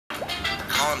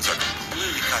columns are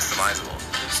completely customizable,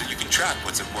 so you can track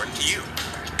what's important to you.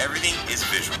 Everything is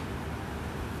visual.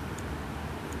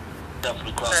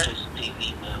 Definitely Cloud Chaser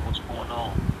TV, man. What's going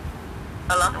on?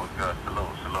 Hello? What's good?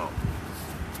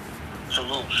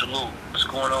 Salute. Salute. What's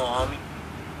going on, homie?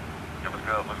 Yeah, what's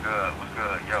good?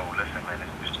 Yo, listen, man,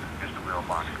 this the real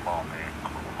Moxie Ball, man.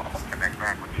 I'm gonna connect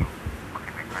back with you. I'll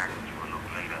connect back with you a little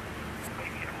later.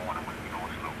 Maybe in the morning when, you know,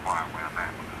 it's a little quiet where I'm at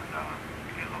because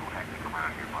it get a little hectic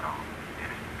around here. But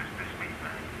yeah, this me,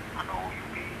 man. I know who you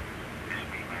be. This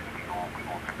me, man. We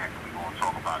gonna connect and we gonna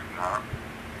talk about it, you heard?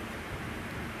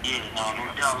 Yeah, no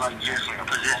doubt, like just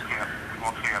because it's... We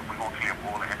gonna clear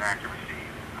all the inaccuracies.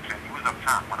 I'm saying you was up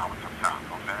top when I was up top, you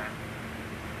know what I'm saying?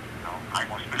 No, I ain't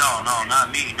gonna spit. No,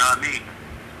 not me. Yeah,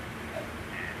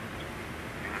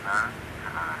 man.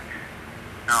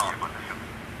 No. Yeah, but listen,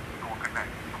 we gonna connect.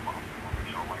 I'm gonna make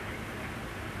sure what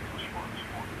she wants to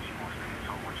say,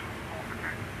 so what you gonna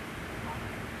connect.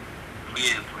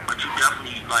 Yeah, but you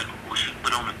definitely, like, what she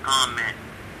put on the comment,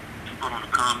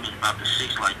 about the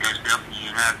 6, like, that's definitely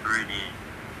inaccurate, and,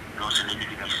 you know what I'm saying, they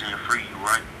need to be saying free you,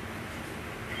 right?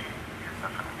 Yeah,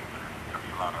 definitely, man. There's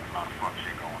a lot of fuck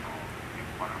shit going on.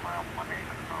 People running around with my name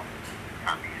and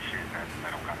copy and shit that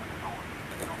don't got nothing to do with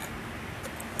it, you know?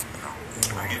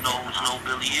 You know who Snow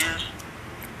Billy is?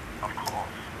 Of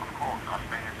course. I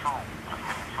stay in tune. I'm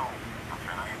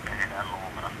saying I ain't been here that long,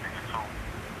 but I stay in tune.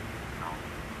 You know?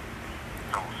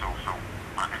 So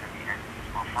my enemy is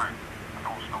my friend. I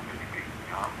know it's no Billy B,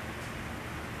 you know?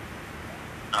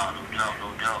 No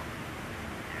doubt.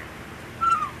 Yeah.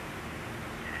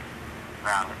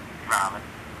 Valid.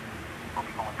 But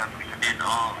we gonna definitely connect.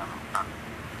 And,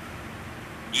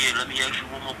 yeah, let me ask you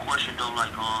one more question, though,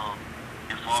 like,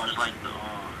 as far as, like, the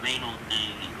Mano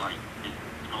thing, like, you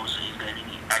know what I'm saying, is there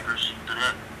any accuracy to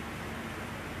that?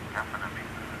 Definitely.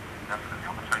 I'm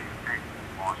gonna tell you the date,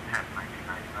 March 10th,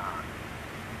 1999.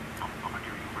 I'm gonna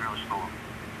give you a real story.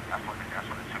 That's when it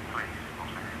took place, you know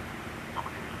what I'm saying? I'm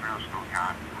gonna give you a real story.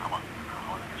 How I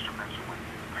was instrumental with,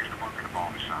 I used to work in a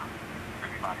barbershop.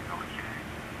 Everybody know the kid.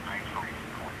 I ain't from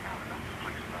Coney Island, that's just a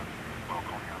place that, well,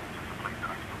 Coney Island is just a place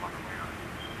that I used to run around.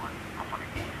 But I'm from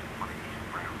the East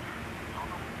Rail. You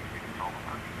don't know what these niggas talking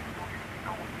about. These niggas don't even be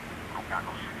knowing. We don't got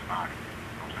no 6 bodies, you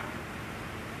know what I'm saying?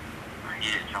 I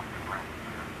ain't jumping around.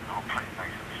 I don't play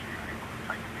nice and shit. I ain't one of the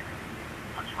type of niggas.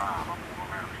 I drive, I move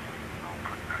around the city, I don't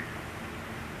play nice. You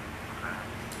know what I'm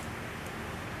saying?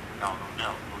 No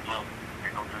doubt.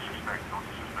 Ain't no disrespect to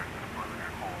the brother that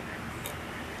called in.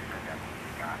 He said that when he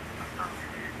got a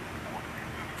 30-year, more than a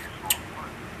 50-year story,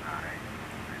 but nah, that ain't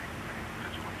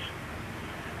the situation.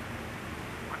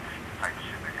 But this is the type of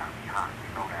shit that got me hot.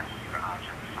 You know that when you're the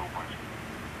object of so much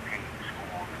pain,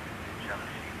 scorn, and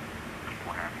jealousy,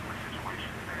 people have you in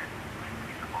situations that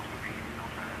you're supposed to be, you know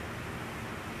what I'm saying?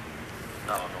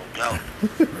 No doubt.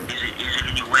 Is it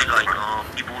any way, like,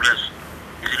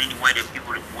 is it any way that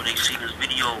people, when they see this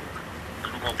video, because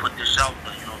we're going to put this out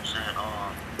there, you know what I'm saying,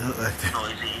 you know,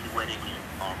 is there any way they can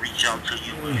reach out to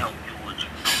you and help you with, you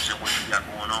know what I'm saying, what you got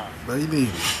going on? What do you mean?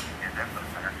 Yeah,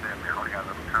 definitely. Like I said, man, I only got a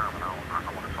little time, and I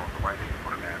want to talk to white people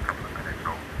for the last couple of minutes,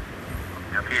 so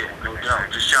yeah, no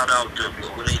doubt. Just shout out to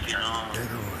where they can, okay,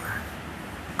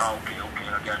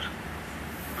 I got you.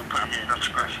 We'll put it in the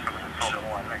description, man.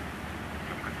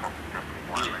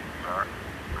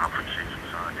 I appreciate you,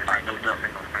 son. This ain't no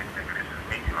fake nigga. This is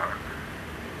me, you heard?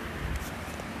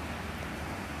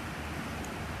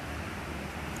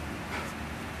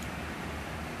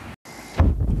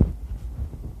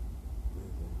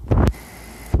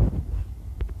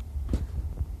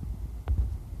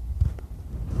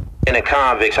 In the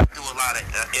convicts, I do a lot of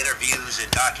interviews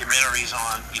and documentaries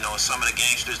on, you know, some of the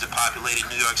gangsters that populated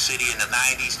New York City in the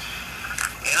 90s.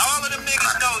 And all of them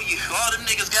niggas know you. All them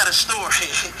niggas got a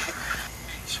story.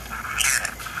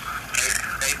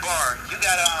 Hey, Bar, you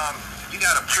got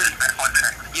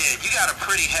a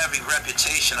pretty heavy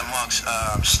reputation amongst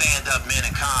stand-up men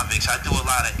and convicts. I do a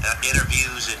lot of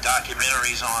interviews and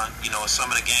documentaries on, you know, some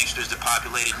of the gangsters that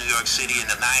populated New York City in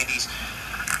the 90s.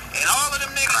 And all of them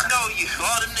niggas know you.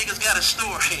 All them niggas got a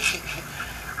story.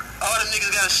 All them niggas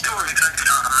got a story.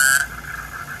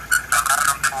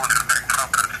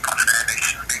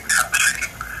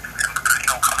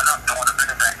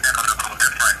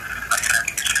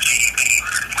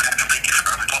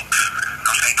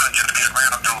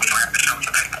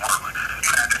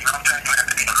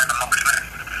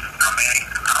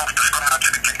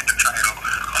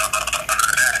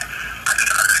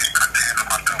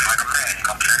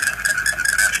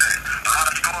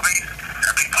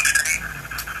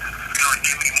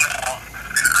 Give me more.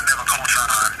 I never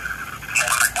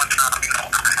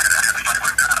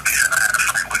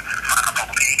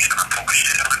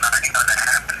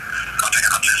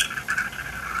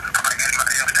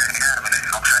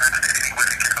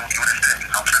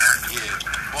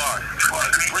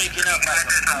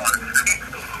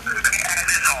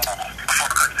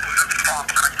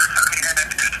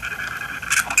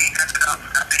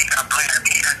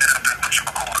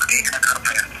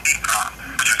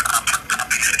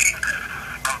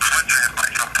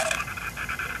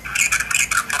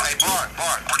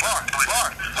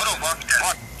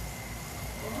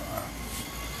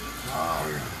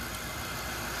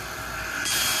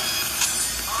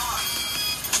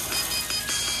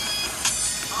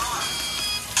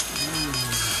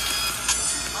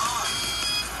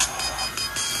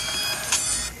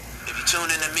Tune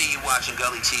in to me, you watching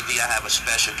Gully TV. I have a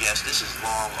special guest. This is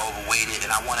long overweighted,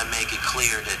 and I want to make it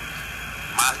clear that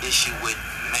my issue with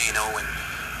Mano and,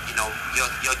 you know,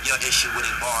 your issue with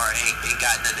Ibarra ain't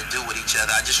got nothing to do with each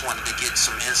other. I just wanted to get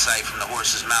some insight from the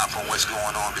horse's mouth on what's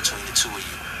going on between the two of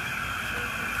you.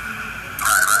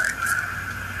 Right.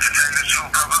 To tell you the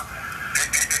truth, brother,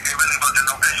 it really wasn't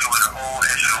no issue. It was an old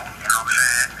issue, you know what I'm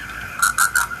saying?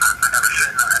 I never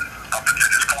said nothing up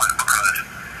until this point because,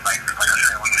 like I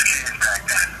said, we was kids back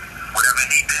then. Whatever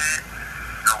he did,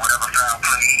 you know, whatever foul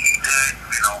play he did,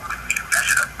 you know, that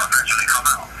should eventually come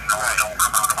out. You know, it don't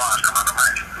come out the wash, come out the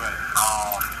rinse. Right.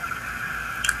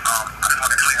 I just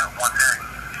want to clear up one thing.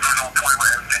 There's no point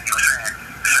with everything you were saying,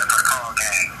 except for the call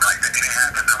game. Like, they didn't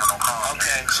have to do no call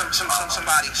game. Okay,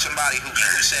 somebody who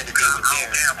said that they were there. I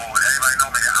don't gamble. Everybody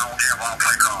know me. I don't gamble. I don't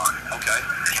play cards. Okay.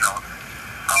 You know,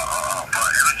 but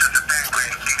it was just a thing where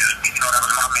he just, you know, that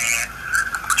was my man.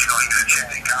 But you know, he was a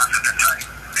jet. Gossip type.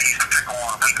 They used to pick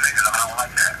on weak niggas, and I don't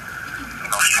like that. You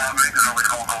know, strong niggas always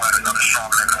gonna go at another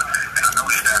strong nigga, and I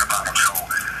noticed that about him. So,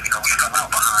 you know, we fell out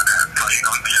behind that. Plus, you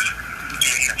know, he was just,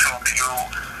 he'd talk to you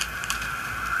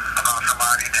about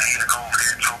somebody, then he'd go over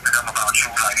there and talk to them about you.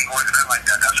 Like, he always been like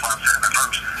that. That's why I'm saying the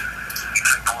verse. He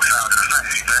took both sides of the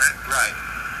fence, you did? Right.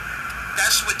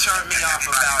 That's what turned me off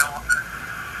about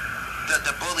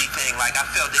the bully thing. Like, I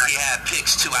felt that he had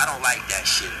picks too. I don't like that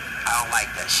shit. I don't like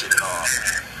that shit at all.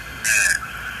 Yeah.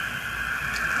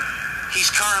 He's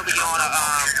currently on a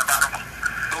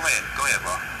Go ahead,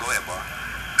 bro. No,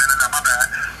 my bad.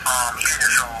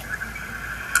 So,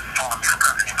 pardon me for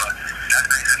cutting you, but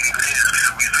that's basically what it is.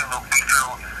 So we feel,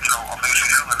 you know, obviously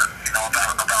feeling, you know,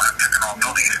 about him picking on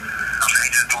bullies. You know what I'm saying?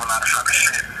 He just do a lot of sucker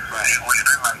shit. Right. He always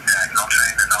been like that, you know what I'm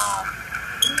saying? And,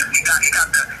 he got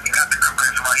the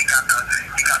charisma, he got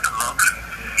the looks.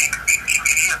 He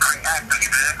a great actor,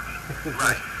 you did?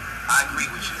 Right. I agree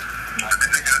with you. But the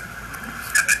nigga,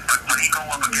 when he go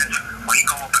up against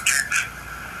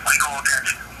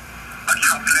a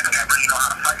tough nigga that really know how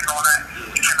to fight and all that,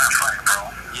 he cannot fight, bro.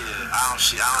 Yeah, I don't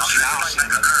see him as a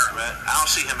threat. I don't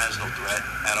see him as no threat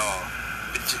at all. I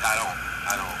don't.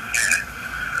 Yeah.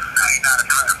 No, he's not a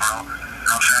threat, bro. You know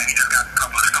what I'm saying? He just got a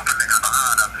couple of stupid niggas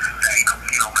behind him that he can,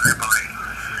 you know, manipulate.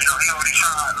 You know, he already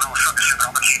tried a little sucker shit, but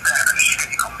I'm gonna keep that in the shit,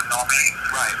 you know what I mean?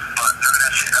 Right. But none of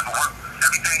that shit ever worked.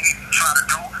 Everything he tried to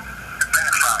do, it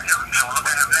backfired him. So look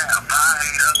at him now. Blind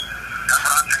hater. That's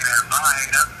what I say to him. Blind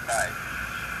hater. Right.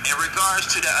 In regards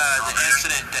to the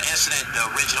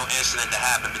original incident that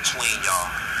happened between y'all,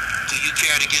 do you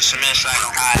care to get some insight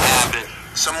on how it happened?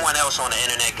 Someone else on the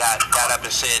internet got up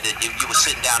and said that you were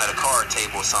sitting down at a card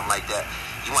table or something like that.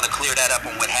 You want to clear that up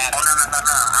on what happened? Oh, no.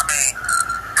 I mean,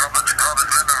 brother's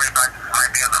memory might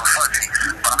be a little fuzzy,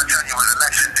 but I'm going to tell you it was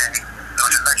election day. It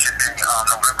was election day,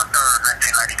 November 3rd,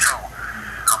 1992. You know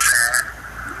what I'm saying?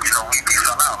 You know, we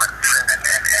fell out, like I said, and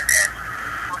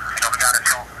you know, we got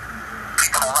into,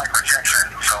 people don't like rejection,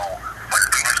 so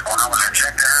when I was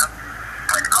rejecting him,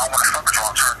 like, I don't want to fuck with you,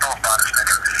 I'm turned off by this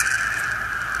nigga.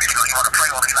 You know, he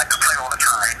like to play all the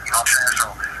time, you know what I'm saying?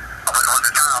 So, I wasn't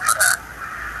the time for that.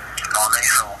 You know what I mean?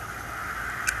 So,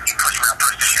 he pushed me, I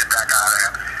pushed the shit back out of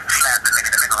him, slapped the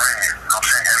nigga ran. You know what I'm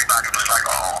saying? Everybody was like,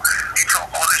 oh, he took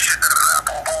all this shit,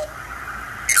 boom, boom.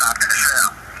 He locked in the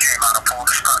cell, came out and pulled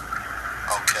the stunt.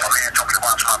 Okay. My man told me to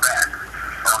watch my back. You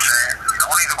know what I'm saying? The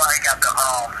only reason why he got the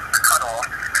cutoff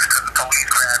is because the police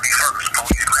grabbed me first. The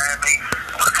police grabbed me,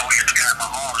 or the police grabbed my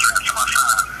arms wrapped to my side.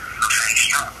 You know what I'm saying? He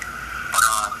struck. But,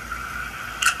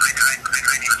 they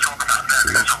didn't even talk about that.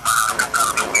 They talk about how I broke out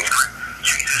of the police grip.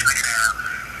 Chased this nigga down.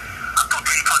 I threw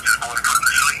 3 punches, boy, to put him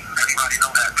to sleep. Everybody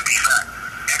know that to be fact.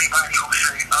 Anybody who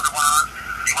say otherwise,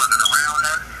 he wasn't around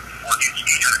that, or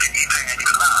you just didn't anything and you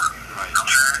could lie. Right. You know what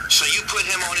I'm saying? So you put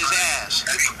him on his ass.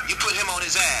 You put him on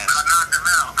his ass. I knocked him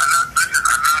out. I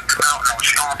knocked him out and I was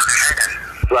stomping his head.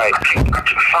 Right. I took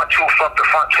the front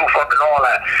tooth up and all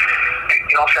that.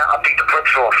 You know what I'm saying? I beat the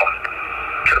bricks off him.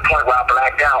 To the point where I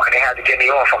blacked out and they had to get me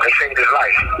off him. They saved his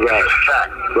life. Right. That's a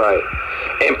fact. Right.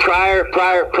 And prior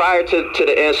to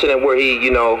the incident where he,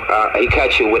 you know, he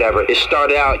cut you, whatever, it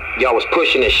started out y'all was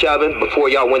pushing and shoving before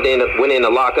y'all went in to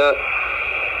lock up.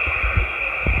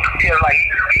 Yeah, like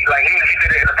he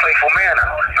did it in a playful manner.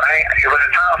 Right? It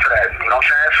wasn't time for that. You know what I'm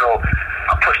saying? So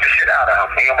I pushed the shit out of him.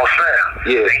 He almost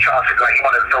fell. Yeah. He tried to, like, he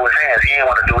wanted to throw his hands. He didn't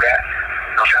want to do that.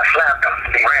 You know what I'm saying? I slapped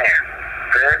him. He ran.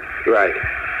 Good? Right.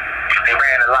 He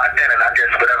ran and locked in, and I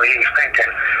guess whatever he was thinking,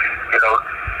 you know,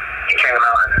 he came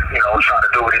out and, you know, tried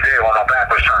to do what he did when my back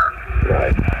was turned.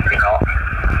 Right. You know?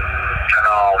 And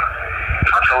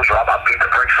I told you, I beat the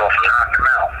brakes off and knocked him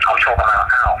out. I'm talking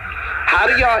about out. How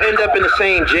do y'all end up in the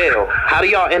same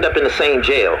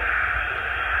jail?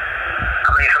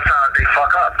 mean, sometimes they fuck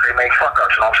up. They make fuck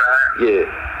ups, you know what I'm saying? Yeah.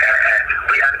 And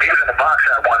we was in the box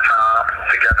at one time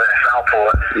together in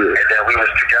Southport, and then we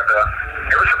was together.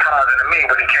 It was surprising to me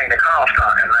when he came to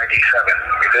Comstock in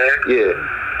 '97. You did? Yeah.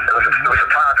 It was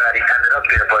surprising that he ended up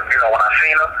there, but you know when I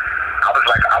seen him, I was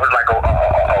like a wolf.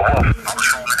 I was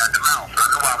foaming at the mouth. I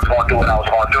knew I was gonna do what I was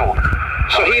gonna do.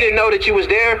 So he didn't know that you was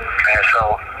there? And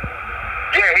so,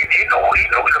 yeah, he knew. He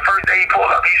knew. The first day he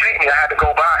pulled up, he seen me. I had to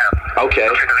go by him. Okay.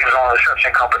 Because he was on a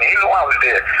reception company. He knew I was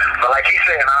there. But like he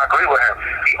said, and I agree with him,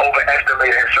 he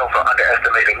overestimated himself or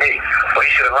underestimated me. But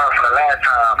he should have learned from the last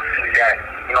time that,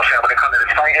 you know what I'm saying, when it comes to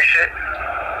this fighting shit,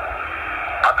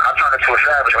 I turn into a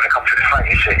savage when it comes to this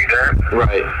fighting shit, you did?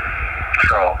 Right.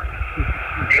 So,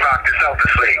 he locked himself to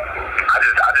sleep. I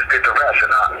just did the rest,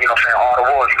 and you know what I'm saying, all the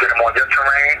wars, you get him on your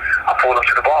terrain, I pulled him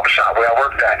to the barbershop where I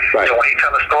worked at. Right. So when he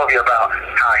tell a story about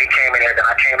how he came in there, then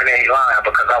I came in there, he lying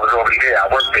because I was already there, I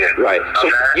worked there. Right.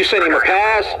 So you sent him a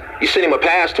pass? You sent him a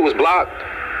pass to his block?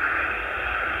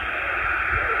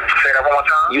 Say that one more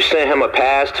time? You sent him a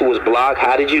pass to his block.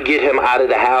 How did you get him out of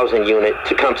the housing unit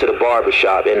to come to the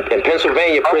barbershop? In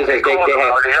Pennsylvania prisons, they called him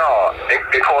have... out of the yard.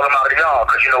 They called him out of the yard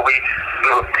because, you know, we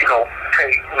would, you know,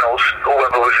 pay, you know,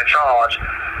 whoever was in charge,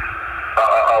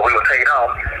 we would pay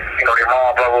them, you know, their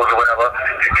mom brothers or whatever,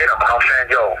 to get him. And I'm saying,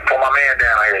 yo, pull my man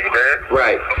down here, you did?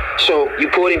 Right. So you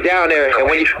pulled him down there, and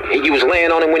when you was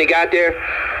laying on him when he got there?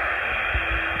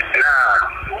 Nah.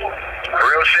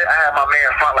 Real shit, I had my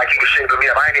man front like he was shaping me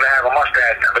up. I ain't even have a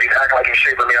mustache, but he's acting like he was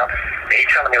shaping me up. And he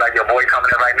telling me like, your boy coming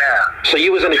in right now. So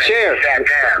you was in a chair? He sat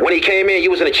down. When he came in,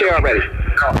 you was in a chair already?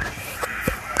 No.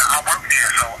 I worked there,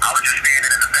 so I was just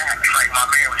standing in the back. It's like my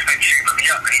man was shaping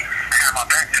me up, and he had my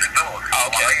back to the door.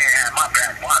 Oh, okay. My man had my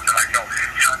back watching like, yo,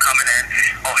 son coming in.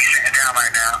 Oh, he's sitting down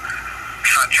right now.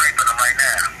 Son draping him right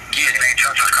now. Yeah. His name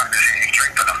Judge was cutting his hair. He's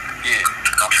draping him. Yeah. You know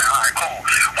what I'm saying? All right, cool.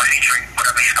 When he draped,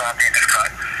 whatever he started getting his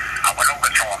cut, I went over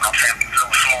to him. I'm saying, a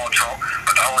little small talk,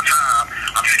 but the whole time,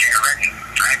 I'm just getting ready.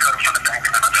 I ain't cut him from the back,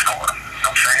 and then I just called him. You know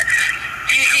what I'm saying?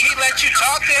 He let you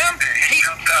talk to him? He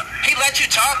let you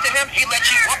talk to him? He let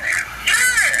you walk?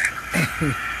 Yeah.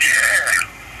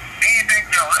 Yeah. He didn't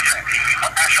think, yo, listen,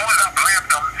 as soon as I blamed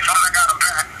him, as soon as I got him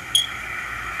back,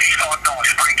 he started throwing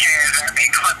spray cans at me,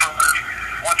 clippers,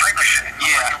 all type of shit.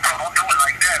 Yeah. Like, yo, bro, don't do it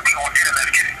like that. We gonna get it,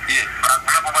 let's get it. Yeah. But I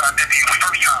remember what I did to you the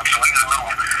first time, so he was a little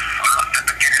reluctant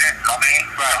to get it in, you know what I mean?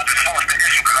 Right. I just forced the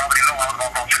issue, because I already knew I was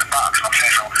gonna go to the box, you know what I'm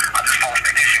saying? So I just forced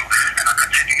the issue, and I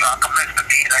continued. I commenced the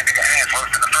beat that nigga hands worse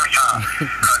than the first time.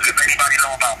 Because if anybody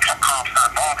know about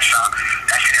Comstock Barbershop,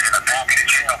 that shit is in the back of the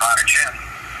jail by the gym.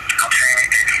 You know what I'm saying?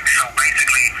 So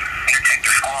basically, it take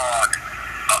the squad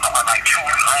like 2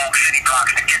 long city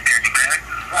blocks to get there, you get it?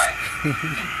 Right.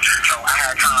 So I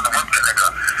had time to work the nigga. You know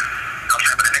what I'm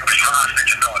saying? But the nigga was trying to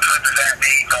snitch, throwing clippers at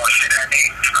me, throwing shit at me.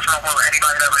 That's not what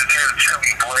anybody that was there to tell me,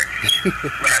 boy.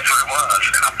 But that's what it was.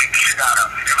 And I beat the shit out of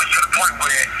him. It was to the point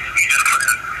where he just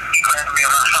he grabbed me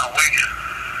around my waist.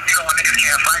 You know when niggas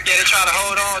can't fight? Yeah, they try to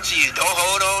hold on to you. Don't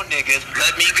hold on, niggas.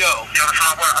 Let me go. You know what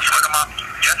I'm saying? I swear to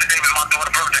yesterday was my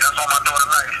daughter's birthday. That's on my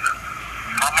daughter's life.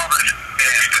 My mother's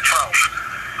is the 12th.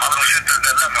 My little sister's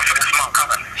the 11th for this month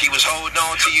coming. He was holding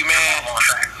on to you, man.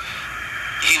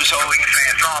 He was holding. He was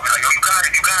saying something like, yo, you got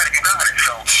it, you got it, you got it.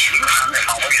 So I let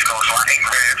my waist go. So I ate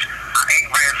ribs. I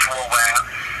ate ribs for a while.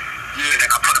 Yeah.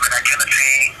 Then I put them in that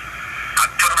guillotine. I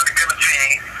put them in the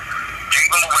guillotine. Gave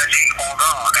him a wedgie on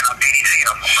guard, and I DDT'd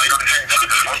him. Right on his head. I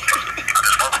just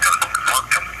worked him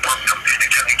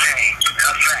until he came.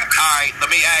 That's facts. All right, let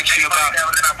me ask you about. That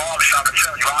was in that barbershop and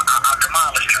tell you, I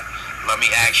demolished him. Let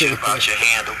me ask you about your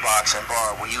handle boxing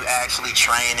bar. Were you actually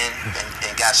training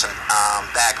and got some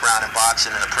background in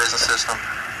boxing in the prison system?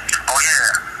 Oh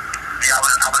yeah. Yeah, I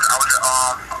was a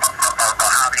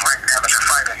hobby ranked amateur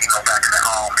fighter, you know, back in the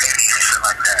 80s and shit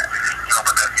like that. You know,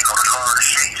 but the law of the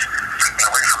streets took me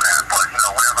away from that. But, you know,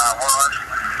 wherever I was,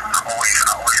 I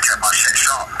always kept my shit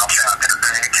sharp. You know what I'm saying? I did a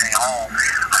thing, came home,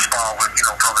 I sparred with, you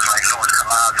know, brothers like Louis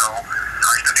Colazo. I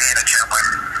used to be in the gym with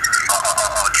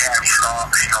Gabby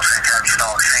Stark, you know what I'm saying? Gabby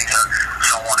Stark Senior,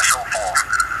 so on and so forth.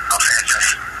 You know what I'm saying?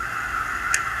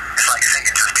 It's like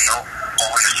singing just be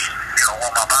always, you know,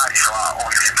 on my body, so I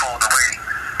always get pulled away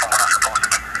from what I'm supposed to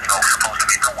be, you know,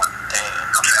 doing. You know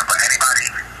what I'm saying? But anybody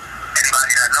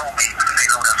that know me, they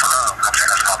know that for love. You know what I'm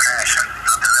saying? That's my passion,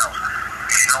 nothing else.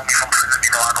 If you know me from prison,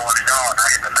 you know I go in the yard and I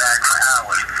hit the bag for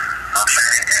hours. You know what I'm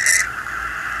saying? And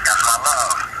that's my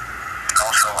love. You know,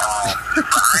 so,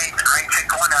 but I ain't take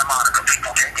on that moniker.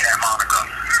 People gave me that moniker.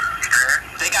 You did?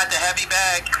 They got the heavy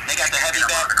bag. They got the heavy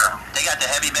bag. They got the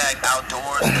heavy bag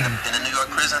outdoors in the New York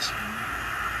prisons.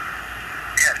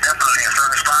 Yes, definitely in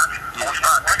certain spots. Most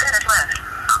spots. What's in this list?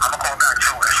 I'm gonna call back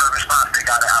too. In certain spots, they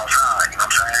got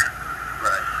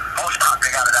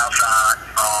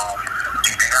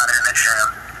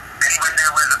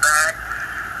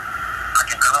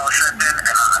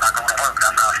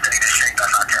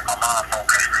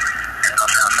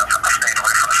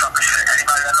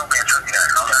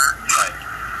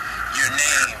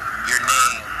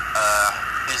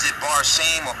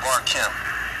Bar Kim?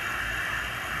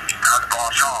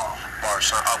 Bar Sean. Bar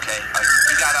Sean. Okay.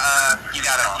 You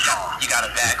got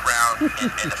a background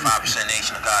in the 5%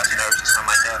 Nation of Gods and Herbs or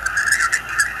something like that?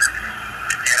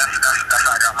 Yeah, that's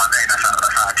how I got my name. That's how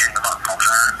I came up.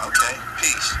 Okay.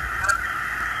 Peace.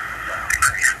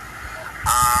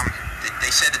 They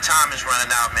said the time is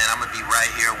running out, man. I'm gonna be right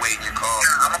here waiting your call.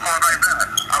 Yeah, I'm gonna call right back.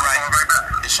 All right. Call right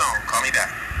back. It's on. Call me back.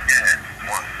 Yeah.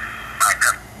 One.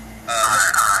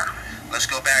 Alright. Let's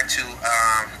go back to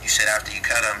you said after you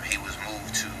cut him, he was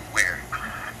moved to where?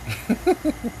 He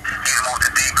moved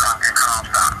to D Block in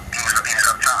Comstock. He was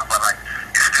up top, but like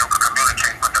you still could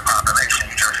communicate with the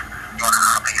population. You're on an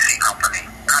IPC company.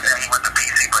 Not that he went to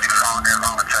PC, but he was on there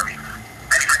voluntary.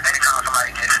 Anytime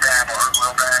somebody gets stabbed or hurt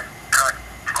real bad, cut,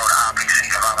 go to IPC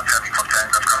voluntary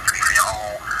protective custody for your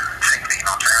own safety. You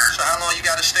know what I'm saying? So how long you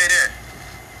gotta stay there?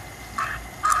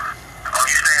 Or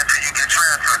you stay until you get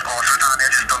transferred, or sometimes they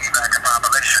just throw you back in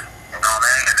population. You know what I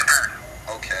mean? It depends.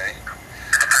 Okay.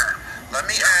 It depends. Let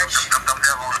me ask. Them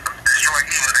devils destroy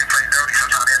evil. They play dirty.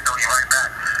 Sometimes they throw you right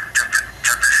back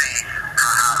just to see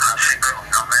how shit go.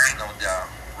 You know what I mean? No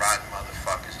doubt. Rotten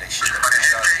motherfuckers. They should have But in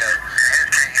shot his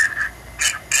case,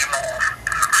 he moved.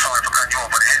 Sorry for cutting you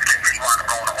off, but in his case, he wound up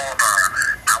going to Auburn.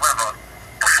 However,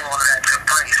 before all of that took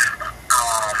place,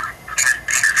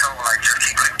 he was told like just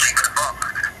keep it a buck.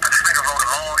 But this nigga wrote a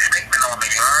long statement on me.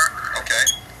 You heard? Okay.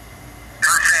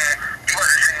 Not saying he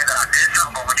wasn't saying that I did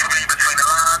something, but when you read between the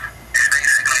lines, it's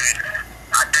basically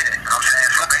I did it. You know what I'm saying?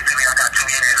 So basically, I got 2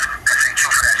 years to say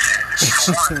true for that shit.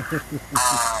 For one,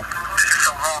 this is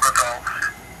so long ago,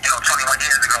 21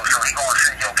 years ago. So he gonna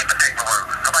say, yo, get the paperwork.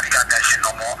 Nobody got that shit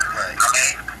no more. Right. You know what I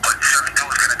mean? But certain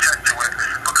dudes can attest to it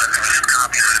because there was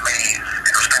copies was made and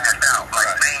it was passed out.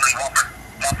 Like mainly one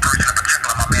person in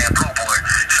particular, my man Blue Boy.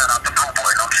 Shout out to Blue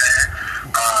Boy. You know what I'm saying?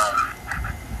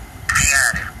 He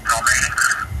had it. You know what I mean?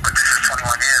 But this is 21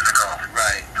 years ago.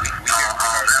 Right. We heard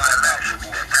about Blue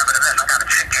Boy. Nevertheless, I got a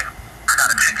ticket.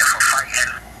 For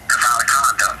fighting violent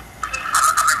conduct.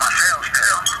 I'm in my cell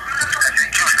still. That's in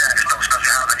Q status though,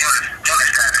 special housing unit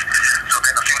status. So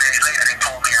then a few days later, they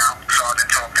pulled me out. Sergeant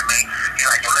talked to me. He's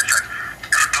like, yo, listen,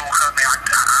 this dude cut me. I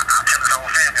killed his whole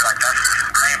family. Like, I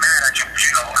ain't mad at you.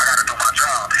 I got to do my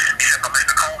job. He said, but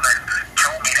Mr. Coleman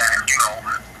told me that,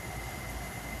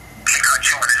 he cut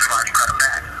you and this is why you cut him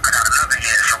back. I got another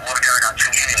year, so altogether I got 2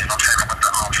 years. You know what I'm saying? I went to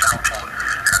Southport.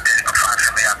 And I did it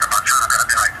approximately after my time. I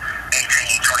did like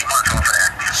 18, 20 months off of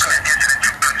that. So that incident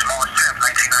took place March 10th,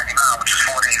 1999, which is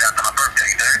 4 days after my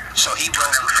birthday, dude.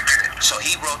 I'll never forget it. So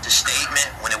he wrote the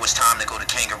statement when it was time to go to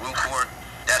kangaroo court.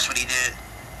 That's what he did.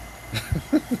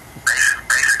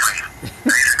 Basically.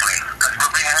 Because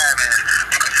what we have is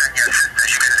you can send your assistance,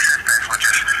 you get assistance, which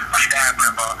is a staff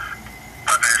member,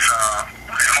 whether it's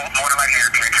more than likely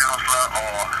to be a counselor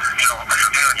or, a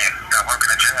civilian that work in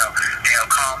the jail.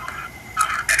 They'll come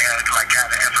and they'll like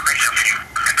gather information for you,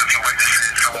 interview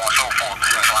witnesses, so on and so forth.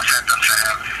 Right. So I sent them to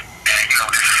him, and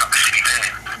this is something she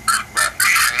did. Right.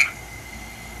 You see?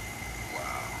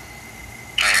 Wow.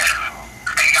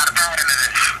 Yeah. And he got a pattern in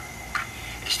this.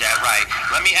 Is that right?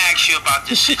 Let me ask you about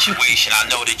this situation. I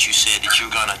know that you said that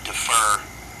you're gonna defer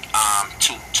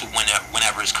to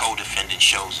whenever his co-defendant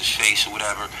shows his face or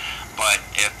whatever. But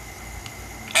if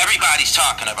everybody's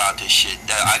talking about this shit,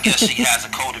 I guess he has a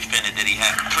co-defendant that he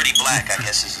had. Pretty Black, I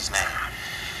guess is his name.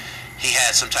 He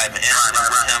had some type of incident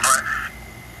with him.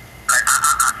 Like,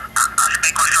 I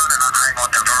speak with son and I ain't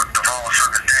gonna divulge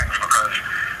certain things because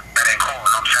that ain't cool, you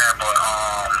know what I'm saying?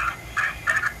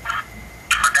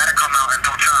 But that'll come out in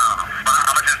due time. But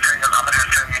I'ma just tell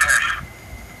you this.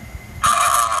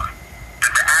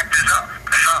 The act is up.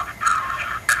 It's up.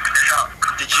 It's up.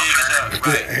 The jig is up.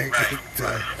 Right. The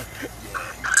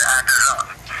act is up.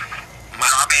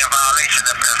 I'll be in violation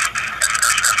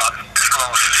if I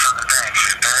disclose certain things.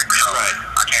 So right.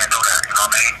 I can't do that, you know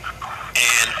what I mean?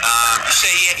 And you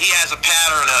say he has a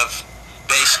pattern of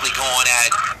basically going at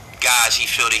guys he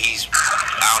feel that he's,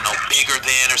 bigger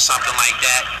than or something like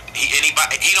that.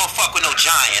 He don't fuck with no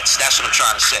giants. That's what I'm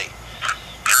trying to say.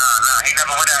 Nah, he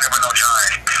never went at it with no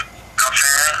giants. You know what I'm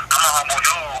saying? I'm a humble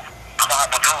dude,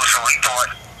 so he thought,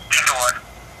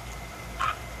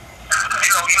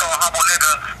 a humble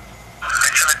nigga,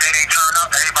 until the day they turn up,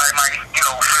 everybody might,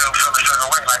 feel a certain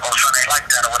way, like, oh, son ain't like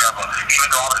that or whatever. Even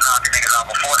though I was knocking niggas out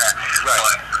before that. Right.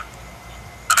 But,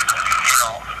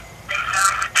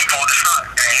 he pulled the stunt,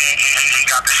 and he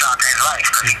got the shot in his life,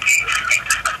 because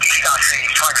he got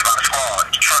saved twice by the squad.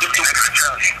 Trust me, niggas will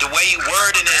tell you. The way you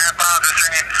worded it. Bad Bob's is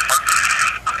saying,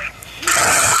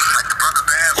 like the brother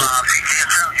Bad Bob, he'll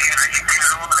tell you, he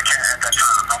was on the cat at that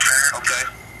time, you know what I'm saying? Okay.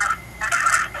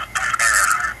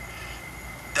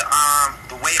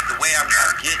 The way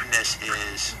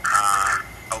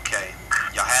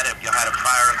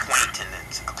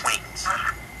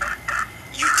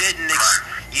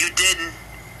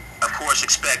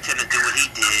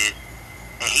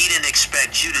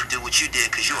you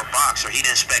did, because you're a boxer. He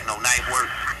didn't expect no night work.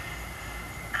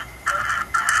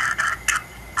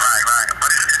 Right.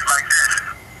 But it's like this.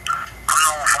 I'm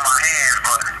known for my hands,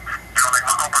 but, you know, like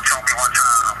my uncle told me one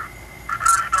time,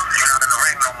 you're not in the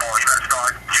ring no more. You gotta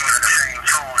start using the same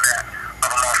tools that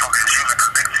other motherfuckers use. Because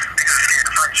niggas are scared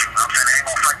to fight you. You know what I'm saying? They ain't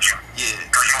gonna fight you. Yeah.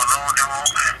 Because you're a little dude,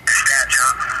 the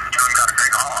stature, you know, you gotta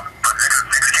think hard. But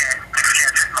niggas can't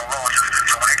take no losses.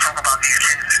 So when they talk about these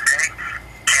kids today,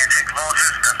 can't take losses,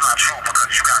 that's not true, because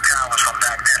you got cowards from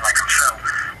back then like himself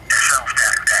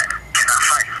that cannot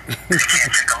fight. They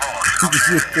can't take a loss. You know what I'm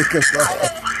saying?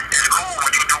 It's cool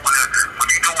when you're doing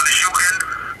the shooting.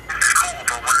 It's cool,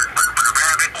 but when the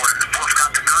rabbit or the wolf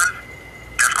got the gun,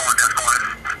 that's going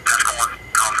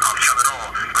kill it all.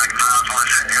 Like I was want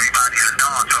to say, everybody's a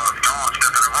dawn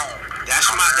step in the room. That's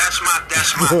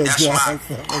my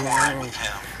point with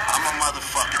him. I'm a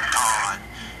motherfucking Don,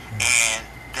 and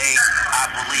they, I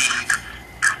believe,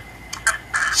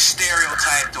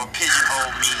 stereotyped or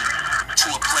pigeonholed me to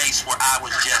a place where I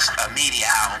was just a media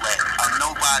outlet, a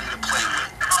nobody to play with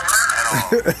at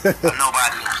all. A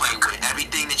nobody to play with.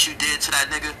 Everything that you did to that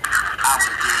nigga, I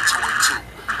would have did to him too.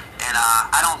 And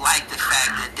I don't like the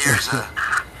fact that there's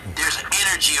an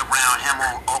energy around him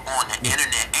on the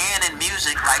internet and in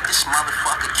music like this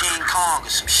motherfucker King Kong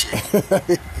or some shit. I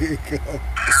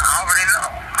already know.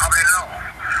 I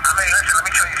mean, listen, let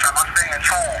me tell you something. I'm staying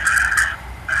home.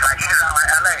 Like, he was out in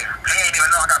LA. He ain't even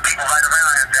know I got people right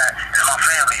around him that is my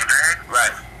family, you dig?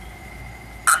 Right.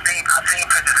 I seen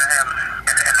pictures of him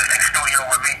in the studio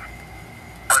with me.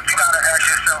 But you gotta ask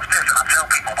yourself this, and I tell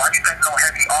people, why do you think no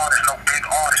heavy artist, no big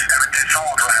artist ever did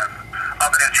songs with him,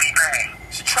 other than T-Pain?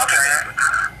 It's a trouble. No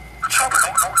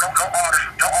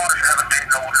artist ever did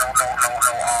no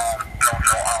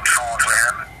songs with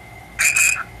him.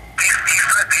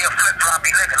 He a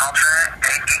flip-floppy nigga, you know what I'm saying?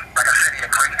 Like I said, he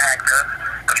a great actor,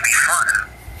 but he be frontin'.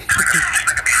 This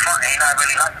nigga be frontin', he not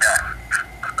really like that.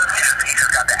 He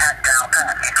just got the act down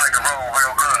pat. He played the role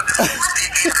real good.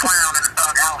 He a clown in the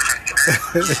thug outfit, you know?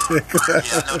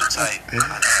 Yeah, I know the type.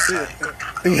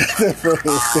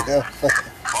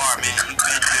 Bar, man, you've been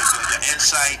good. Your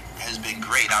insight has been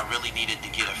great. I really needed to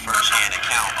get a first-hand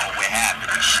account on what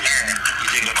happened and shit.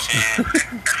 You dig what I'm saying?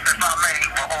 If I may,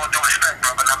 with all due respect,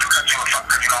 brother, not to cut you off,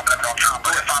 because you know I'm living on time,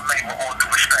 but if I may, with all due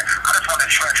respect, I just want to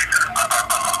address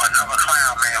another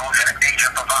clown, man, who's an agent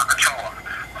provocateur.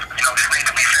 You know, this needs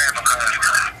to be said because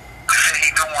the shit he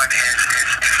doing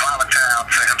is volatile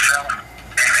to himself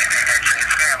and to his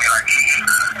family. Like,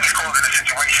 he's causing a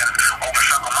situation over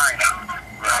something minor. You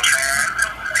know what I'm saying?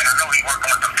 And I know he working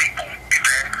with them people, you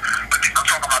dig? But I'm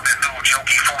talking about this dude,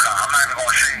 Yogi Fuda. I'm not even going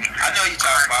to say. I know you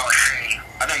talking about. Yeah.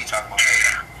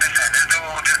 Listen, this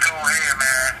dude here,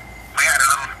 man, we had a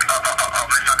little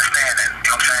misunderstanding, you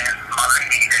know what I'm saying? My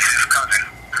lady is his cousin.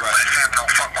 Right. But his family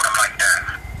don't fuck with him like that.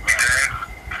 You dig?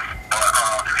 But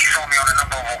he saw me on a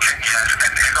number of occasions,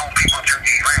 and his own people took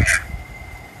he ran.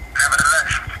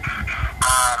 Nevertheless,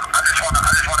 I just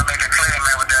wanna make it clear,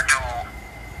 man, with that dude.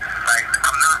 Like,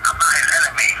 I'm not his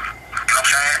enemy. You know what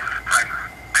I'm saying? Like,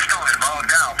 this dude is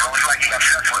bugged out, bro. It's like he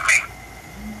obsessed with me. You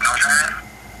know what I'm saying?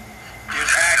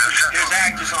 There's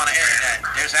actors on the internet.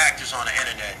 There's actors on the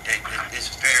internet.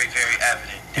 It's very, very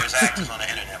evident. There's actors on the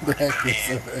internet.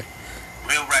 And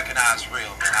real recognize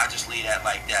real, man. I just leave that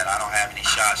like that. I don't have any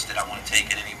shots that I want to take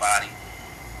at anybody.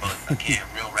 But again,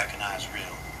 real recognize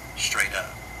real. Straight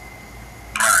up.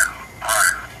 Right.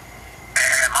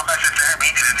 And my message to him, he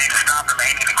just need to stop him,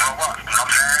 he need to grow up. You know what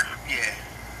I'm saying? Yeah.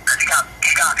 Cause he got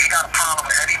a problem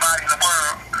with everybody in the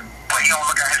world, but he don't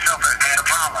look at himself as being a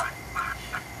problem.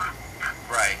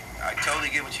 Right. I totally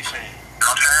get what you're saying. You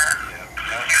know what I'm saying?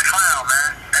 Yeah. He's a clown,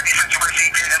 man. Every situation he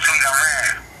get into, he done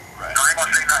ran. Right. So I ain't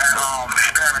gonna say nothing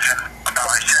disparaging about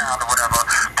his child or whatever,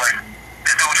 but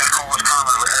this dude just causes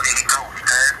problems wherever he goes,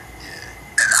 man.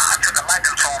 Yeah. And I took a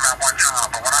liking to him at one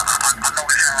time, but when I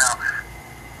noticed how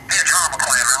he a drama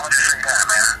queen, man. I'll just say that,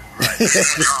 man. Right. He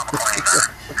a drama queen, man.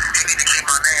 He need to keep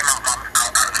my name out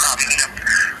his mouth. He need to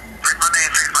make my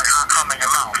name taste like hot cum in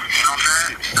your mouth. You know what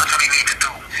I'm saying? That's what he need to do.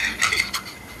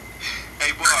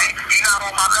 Hey, boy. He not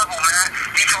on my level, man.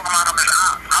 He talking about him as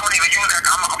I don't even use that.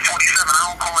 I'm 47.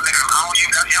 I don't call niggas. I don't use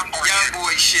that young boy shit. Young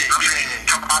boy shit. I'm saying,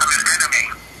 talking about him as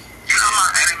enemy. You're not my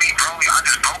enemy, bro. I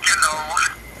just broke your nose.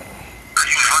 Cause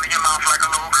you was running your mouth like a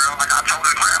little girl, like I told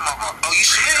his grandmother. Oh, you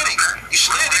slid him. You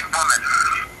slid him. Woman.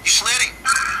 You slid him.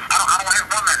 I don't hit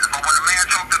women, but when a man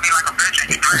talk to me like a bitch and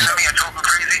you threaten me and talk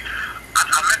crazy, I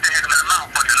meant to hit him in the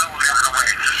mouth, but his nose got in the way.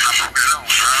 I broke his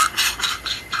nose, man.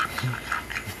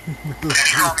 And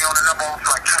he called me on the number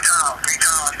like 2 times, 3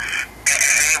 times, and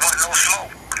it wasn't no slow.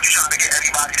 You trying to get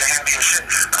everybody to handle your shit.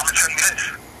 But I'm gonna tell you this.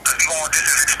 This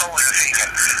is exposure season.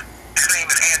 His name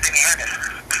is Anthony Hennis.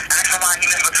 Ask him why he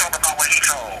never talk about what he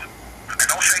told. And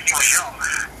don't say you was young.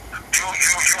 You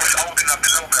was old enough to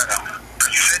know better.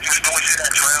 Because you said you was doing shit at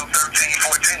 12, 13,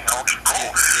 14. Okay,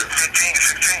 cool. 15,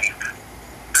 16.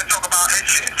 Let's talk about his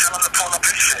shit. Tell him to pull up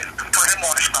his shit. Put him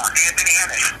on the spot. Anthony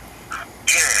Hennis.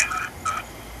 Yeah.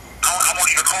 I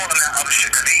won't even call him that other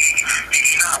shit because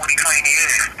he's not what he claims he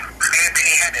is.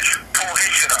 Anthony Hennis. Pull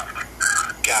his shit up.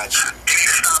 Gotcha. He need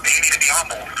to stop it. He need to be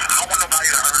humble. I don't want nobody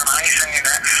to hurt him. I ain't saying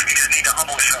that. He just need to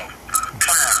humble himself.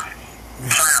 Clown.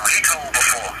 He told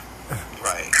before.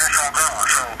 Right. That's all gone.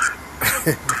 So,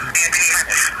 Anthony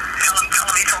Hennis. Tell him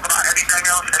he talk about everything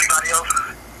else, everybody else.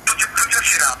 Put your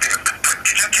shit out there.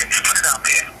 Get your case. Put it out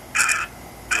there.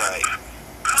 Right.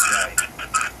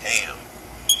 Damn.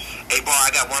 Hey, Bar, I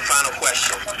got one final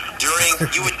question. During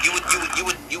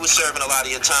you were serving a lot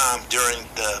of your time during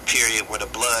the period where the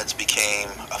Bloods became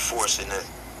a force in the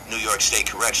New York State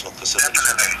Correctional Facility.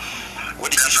 Definitely. I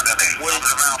was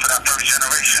around for that first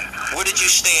generation. Where did you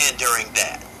stand during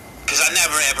that? Because I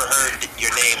never ever heard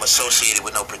your name associated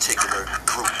with no particular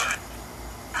group.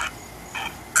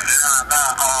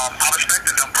 I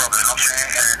respected them brothers, you know what I'm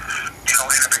saying? And, you know,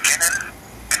 in the beginning,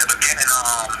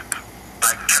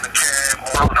 like Kevin Cab,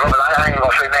 all those brothers, I ain't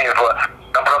gonna say names, but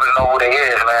them brothers know who they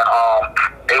is, man.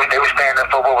 They were standing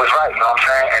for what was right, you know what I'm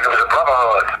saying? And it was a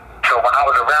brotherhood. So when I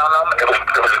was around them, it was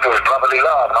brotherly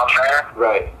love, you know what I'm saying?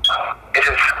 Right. It's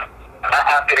just,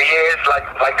 after the years,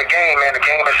 like the game, man, the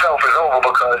game itself is over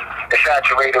because it's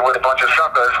saturated with a bunch of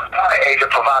suckers, age of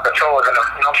provocateurs, and, you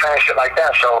know what I'm saying, shit like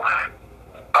that. So,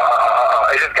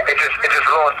 it's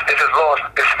lost its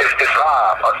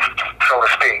vibe, so to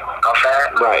speak, you know what I'm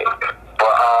saying? Right.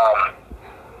 But,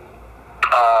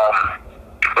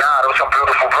 there was some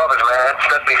beautiful brothers, man,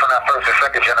 especially from that first and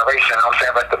second generation, you know what I'm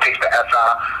saying? Rest in peace to SI,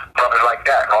 brothers like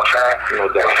that, you know what I'm saying? No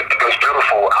doubt. It was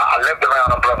beautiful. I lived around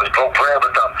them brothers, broke bread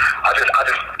with them. I just never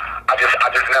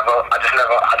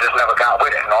got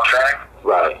with it, you know what I'm saying?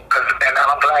 Right. And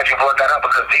I'm glad you brought that up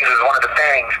because these is one of the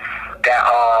things that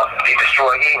the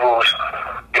Destroy Evils,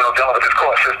 you know, dealing with this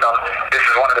court system, this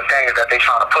is one of the things that they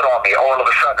trying to put on me all of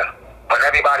a sudden. When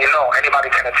anybody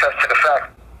can attest to the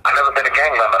fact, I've never been a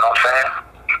gang member, you know what I'm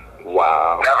saying?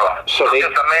 Wow. Never. So I'm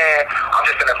just a man. I'm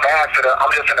just an ambassador.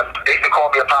 They used to call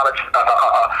me a politician.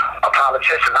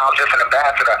 Now I'm just an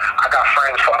ambassador. I got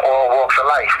friends from all walks of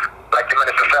life, like the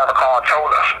Minister Farrakhan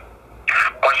told us.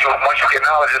 Once you get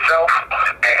knowledge yourself,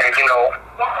 and you know,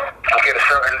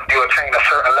 you attain a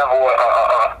certain level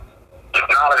of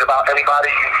knowledge about everybody,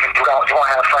 you gonna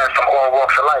have friends from all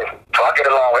walks of life. So I get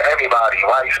along with everybody,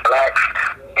 whites, blacks,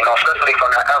 you know, especially from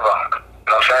that era.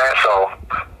 You know what I'm saying? So.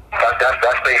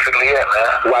 That's basically it,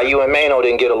 man. Why you and Mano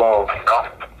didn't get along? No.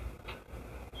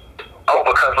 Oh,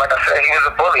 because like I said, he was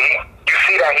a bully. You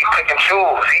see that he pick and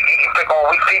choose. He pick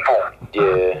on weak people. Yeah.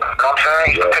 You know what I'm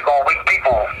saying? He pick on weak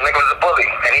people. Nigga was a bully.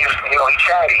 And he was, you know, he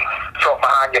chatty. Talk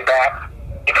behind your back.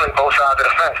 He played both sides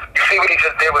of the fence. You see what he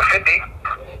just did with 50?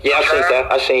 Yeah,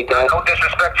 I seen that. No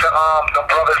disrespect to the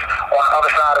brothers on the other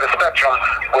side of the spectrum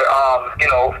where, you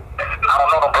know, I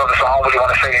don't know them brothers, so I don't really want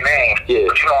to say their name. Yeah.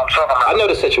 But you know what I'm talking about. I know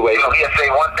the situation. You know, he'll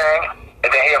say one thing, and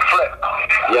then he'll flip.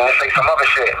 Yeah. He'll say some other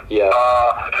shit. Yeah.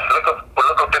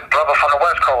 Look up the brother from the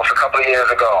West Coast a couple of years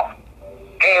ago.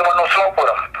 He ain't want no smoke with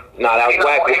him. Nah, that was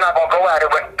whack. He's not going to go at it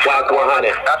with Whack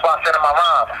 100. That's why I said in my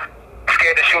rhyme,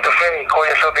 scared to shoot the fade, call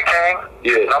yourself the king.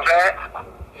 Yeah. You know what I'm saying?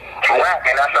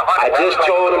 I just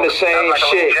told him the same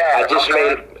shit.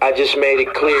 I just made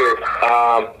it clear.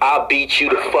 I'll beat you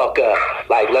the fuck up.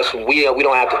 Like we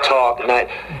don't have to talk.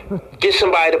 Get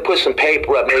somebody to put some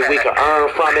paper up. Maybe we can earn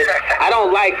from it. I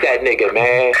don't like that nigga,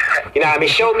 man. You know what I mean?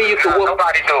 Show me you can whoop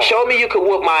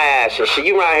my ass and shit.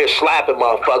 You around here slapping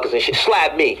motherfuckers and shit.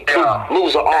 Slap me.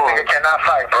 Lose an arm. Nigga cannot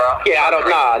fight, bro. Yeah,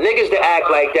 niggas that act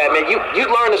like that, man. You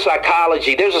learn the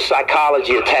psychology. There's a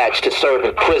psychology attached to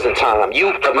serving prison time.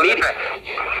 You can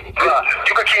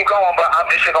keep going, but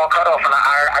this shit gonna cut off, and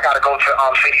I gotta go to see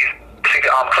the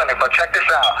clinic. But check this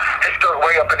out. His skirt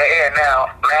way up in the air now.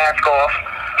 Mask off.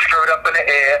 Skirt up in the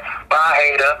air. Bye,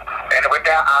 hater. And with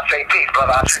that, I'll say peace,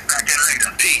 brother. I'll check back in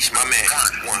later. Peace, my man.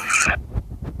 One.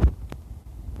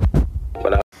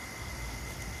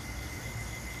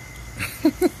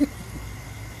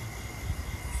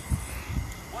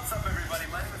 What's up, everybody?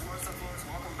 My name is Marcel Flores.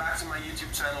 Welcome back to my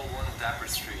YouTube channel, One Dapper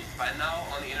Street. By now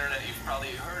on the internet, you've probably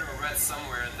heard or read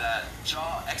somewhere that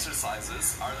jaw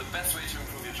exercises are the best way to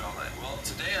improve your jawline. Well,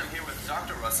 today I'm here with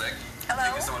Dr. Rusek. Hello.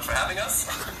 Thank you so much for having us.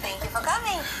 Thank you for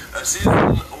coming. She's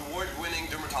an award-winning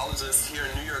dermatologist here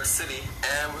in New York York City,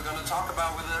 and we're going to talk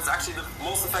about whether that's actually the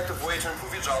most effective way to improve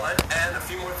your jawline, and a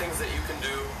few more things that you can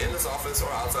do in this office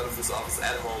or outside of this office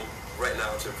at home right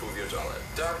now to improve your jawline.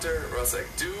 Dr. Rosek,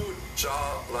 do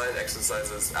jawline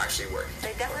exercises actually work?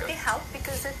 They definitely help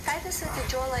because the tightness of the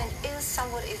jawline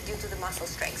is due to the muscle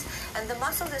strength. And the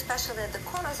muscles, especially at the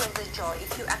corners of the jaw,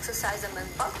 if you exercise them and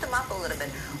bulk them up a little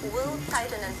bit, will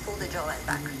tighten and pull the jawline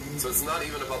back. So it's not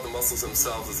even about the muscles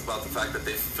themselves, it's about the fact that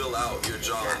they fill out your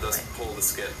jaw and thus pull the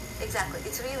skin. Exactly.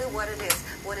 It's really what it is,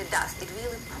 what it does. It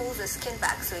really pulls the skin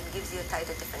back, so it gives you a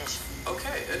tighter definition.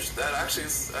 Okay, that actually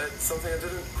is something I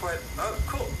didn't quite... Oh,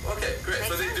 cool. Okay, great.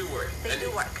 So they do work. They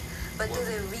do work. But do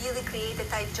they really create a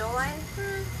tight jawline?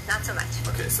 Not so much.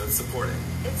 Okay, so it's supporting.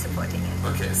 It's supporting it.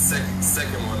 Okay,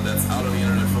 second one that's out on the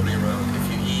internet floating around. If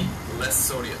you eat less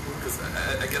sodium, because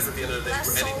I guess at the end of the day,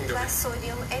 less salt, less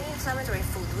sodium, any inflammatory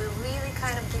food will really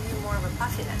kind of give you more of a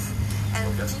puffiness. And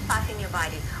depuffing your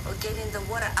body or getting the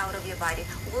water out of your body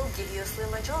will give you a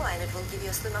slimmer jawline. It will give you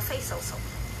a slimmer face also.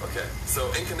 Okay, so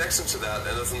in connection to that,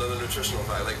 and that's another nutritional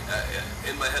fact, like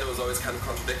in my head it was always kind of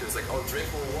contradictory. It's like, oh, drink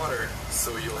more water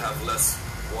so you'll have less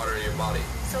water in your body.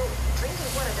 So drinking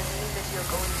water doesn't mean that you're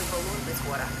going to balloon with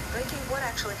water. Drinking water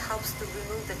actually helps to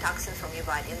remove the toxin from your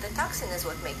body, and the toxin is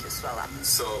what makes you swell up.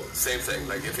 So same thing,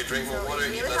 like if you drink more water,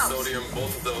 eat less sodium, both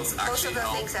of those actually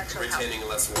help retaining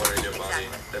less water in your body,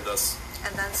 and thus...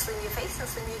 And then slim your face and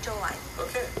slim your jawline.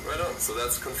 Okay, right on. So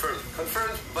that's confirmed.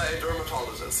 Confirmed by a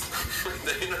dermatologist.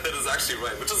 The internet is actually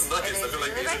right, which is nice. I feel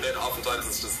like the internet oftentimes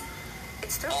is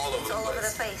just all over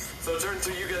the place. So turn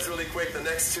to you guys really quick. The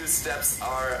next two steps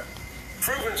are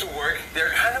proven to work. They're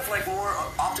kind of like more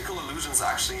optical illusions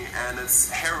actually, and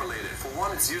it's hair related. For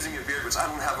one, it's using your beard, which I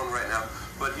don't have on right now,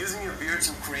 but using your beard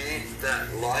to create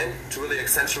that line, to really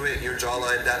accentuate your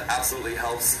jawline, that absolutely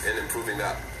helps in improving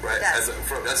that, right? As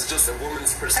just a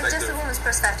woman's perspective. As just a woman's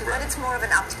perspective, but it's more of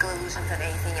an optical illusion than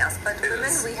anything else. But women,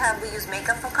 we use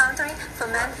makeup for countering. For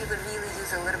men, you would really use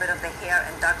a little bit of the hair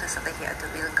and darkness of the hair to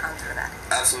really counter that.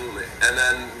 Absolutely. And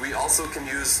then we also can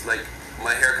use, like,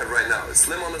 my haircut right now. It's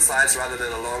slim on the sides rather than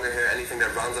a longer hair. Anything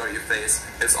that rounds out your face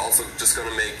is also just going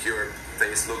to make your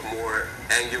face look more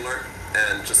angular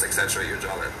and just accentuate your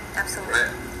jawline. Absolutely.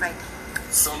 Right.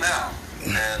 So now,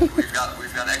 and we've got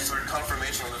expert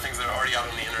confirmation of the things that are already out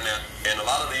on the internet and a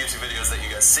lot of the YouTube videos that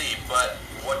you guys see, but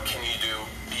what can you do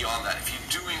beyond that? If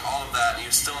you're doing all of that and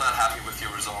you're still not happy with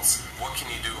your results, what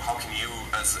can you do? How can you,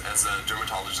 as a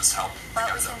dermatologist, help? Well,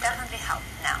 we can definitely help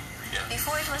now. Yeah.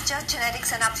 Before it was just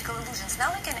genetics and optical illusions.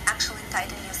 Now we can actually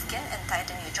tighten your skin and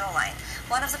tighten your jawline.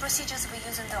 One of the procedures we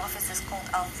use in the office is called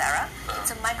Althera.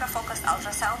 It's a microfocused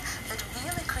ultrasound that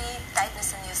really creates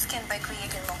tightness in your skin by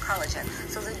creating more collagen.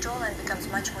 So the jawline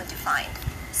becomes much more defined.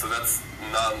 So that's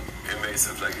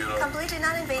non-invasive, like, you know? Completely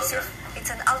non-invasive. Okay. It's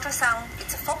an ultrasound.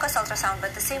 It's a focused ultrasound,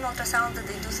 but the same ultrasound that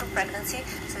they do through pregnancy.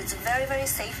 So it's very, very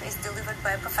safe. It's delivered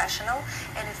by a professional,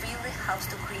 and it really helps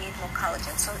to create more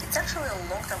collagen. So it's actually a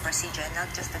long-term procedure, and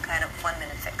not just a kind of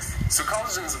 1-minute fix. So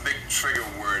collagen is a big trigger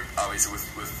word, obviously,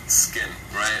 with skin,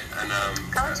 right? And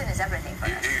collagen is everything for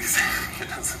us.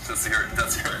 Exactly.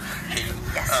 That's your haven.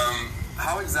 Yes.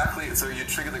 How exactly, so you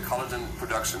trigger the collagen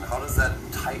production, how does that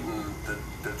tighten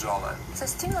the jawline? So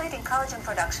stimulating collagen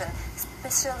production,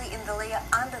 especially in the layer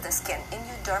under the skin, in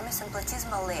your dermis and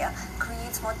platysmal layer,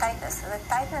 creates more tightness. The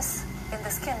tightness in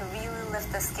the skin really lifts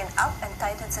the skin up and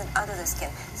tightens it under the skin.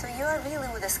 So you are really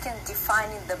with the skin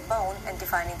defining the bone and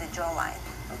defining the jawline.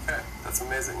 Okay, that's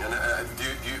amazing. And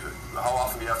how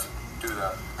often do you have to do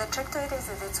that? The trick to it is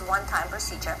that it's a one-time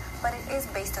procedure, but it is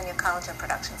based on your collagen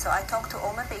production. So I talk to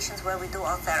all my patients where we do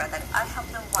Althera that I help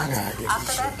them once.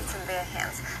 After that, it's in their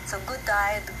hands. So good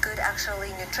diet, good actually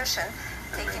nutrition,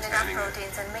 taking enough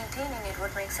proteins and maintaining it,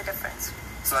 what makes a difference.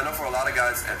 So I know for a lot of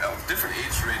guys at different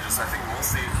age ranges, I think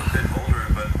mostly a bit older,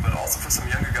 but also for some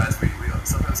younger guys, we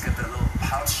sometimes get that little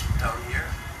pouch down here.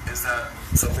 Is that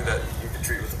something that you can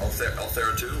treat with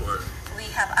Althera too, or? We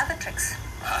have other tricks.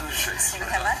 Other tricks. We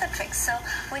have other tricks. So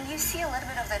when you see a little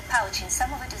bit of that pouching,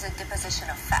 some of it is a deposition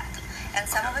of fat. And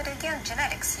some of it, again,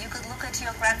 genetics. You could look at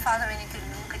your grandfather and you could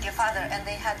look at your father and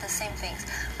they had the same things.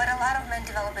 But a lot of men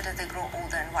develop it as they grow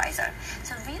older and wiser.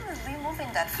 So really removing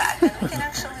that fat, and we can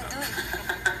actually do it.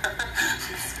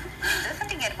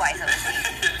 Definitely get wiser with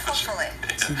age, hopefully.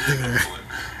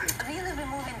 Really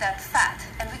removing that fat,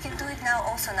 and we can do it now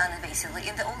also non-invasively.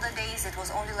 In the older days, it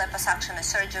was only liposuction or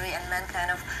surgery, and men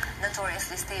kind of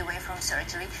notoriously stay away from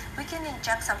surgery. We can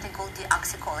inject something called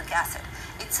deoxycholic acid.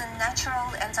 It's a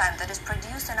natural enzyme that is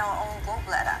produced in our own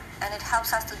gallbladder, and it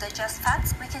helps us to digest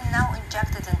fats. We can now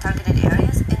inject it in targeted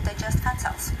areas and digest fat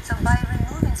cells. So by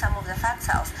removing removing some of the fat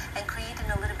cells and creating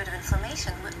a little bit of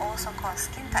inflammation will also cause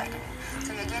skin tightening.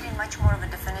 So you're getting much more of a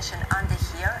definition under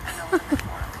here and a little bit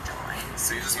more on the jawline.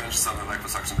 So you just mentioned something like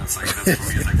liposuction that's like, this for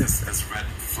me is like this red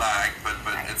flag, but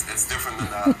Right. it's different than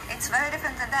that. It's very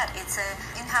different than that. It's an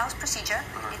in-house procedure.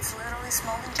 It's literally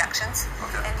small injections,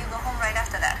 and you go home right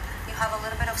after that. You have a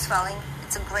little bit of swelling.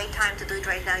 It's a great time to do it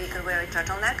right now. You can wear a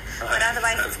turtleneck, but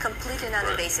otherwise it's completely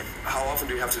non-invasive. How often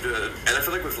do you have to do it? And I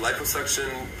feel like with liposuction,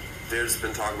 there's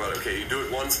been talk about, okay, you do it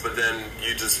once, but then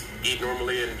you just eat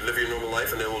normally and live your normal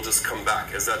life, and it will just come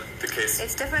back. Is that the case?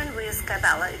 It's different with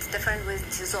Skybella. It's different with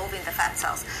dissolving the fat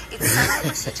cells. It's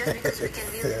several procedures because we can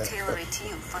really tailor it to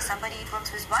you. For somebody it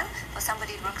works with 1, for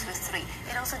somebody it works with 3.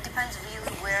 It also depends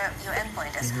really where your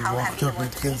endpoint is, how heavy you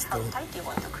want to be, how tight you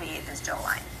want to create this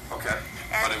jawline. Okay,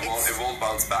 And but it won't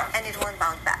bounce back. And it won't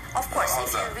bounce back. Of course,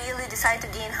 How's if you that? really decide to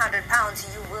gain 100 pounds,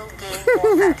 you will gain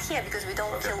more fat here because we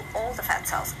don't kill all the fat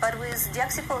cells. But with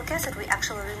deoxyfolic acid, we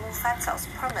actually remove fat cells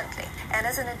permanently. And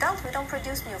as an adult, we don't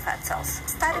produce new fat cells.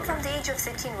 Starting from the age of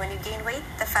 13, when you gain weight,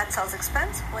 the fat cells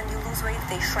expand. When you lose weight,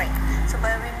 they shrink. So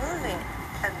by removing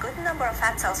a good number of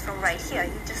fat cells from right here,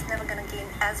 you're just never going to gain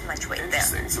as much weight there.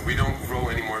 Interesting. So we don't grow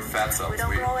any more fat cells. We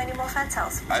don't grow any more fat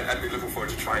cells. I'd be looking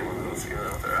forward to trying one of those,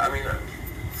 out there. I mean,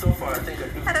 so far I think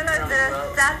I don't know if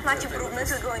that much improvement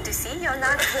we're going to see. You're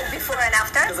not good before and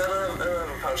after. Because I don't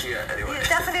have a pouch yet, anyway. You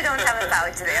definitely don't have a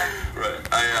pouch there. Right.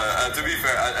 To be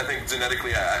fair, I think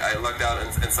genetically I lucked out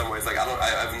in some ways. Like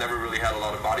I've never really had a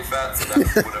lot of body fat, so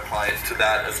that would apply to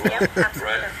that as well. Yep, absolutely.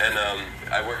 Right. And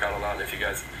I work out a lot. And if you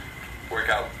guys want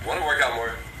to work out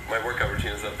more, my workout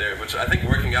routine is up there. Which I think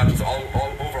working out, just all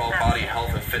overall body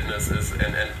health and fitness is,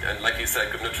 and like you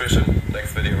said, good nutrition.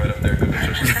 Next video right up there, good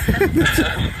nutrition.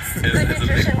 Good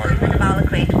nutrition, good metabolic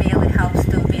rate really helps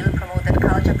to really promote that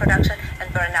collagen production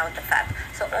and burn out the fat.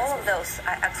 So all of those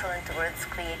are excellent towards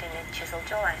creating a chiseled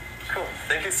jawline. Cool.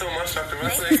 Thank you so much, Dr.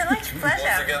 Messick. Thank you so much. Pleasure.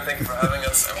 Once again, thank you for having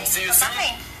us. And we'll see you soon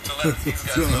to let these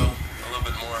guys know a little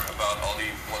bit more about all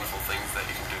the wonderful things that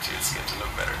you can do to your skin to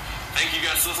look better. Thank you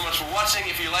guys so much for watching.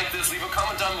 If you like this, leave a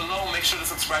comment down below. Make sure to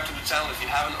subscribe to the channel if you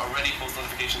haven't already. Post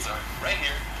notifications are right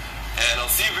here. And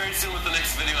I'll see you very soon with the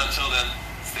next video. Until then,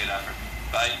 stay dapper.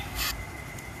 Bye.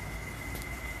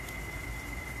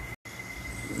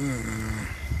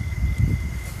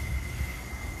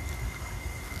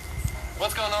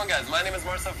 What's going on, guys? My name is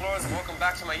Marcel Flores, and welcome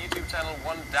back to my YouTube channel,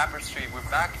 One Dapper Street. We're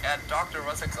back at Dr.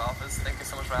 Russick's office. Thank you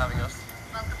so much for having us.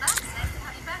 Welcome back. Nice to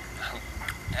have you back.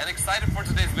 And excited for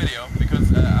today's video because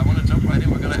I want to jump right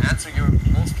in. We're going to answer your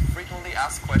most frequently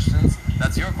asked questions.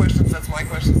 That's your questions, that's my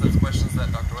questions, that's questions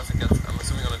that Dr. Russick gets, I'm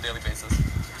assuming, on a daily basis.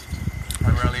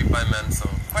 Primarily by men. So,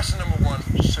 question number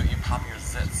 1, should you pop your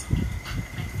zits?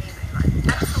 My favorite one.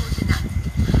 Absolutely not.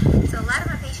 So a lot of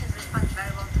my patients respond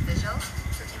very well to visuals.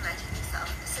 So imagine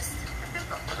yourself, this is a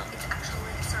pimple. It's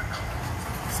actually a circle. So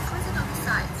if you squeeze it on the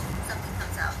sides, something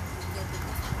comes out. You get the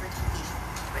gratification.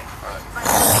 Great. But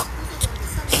if you squeeze it on the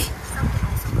center, something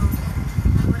also goes in.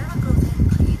 And whatever goes in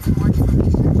creates more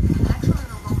inflammation. And actually in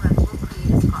the long run will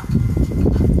create a scar.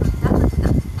 So definitely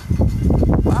not.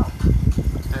 Wow.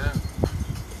 Didn't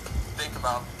think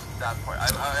about that part. I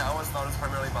always thought it was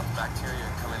primarily about the bacteria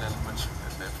coming in, which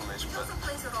is the inflammation. It also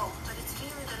plays a role, but it's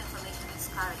really that inflammation and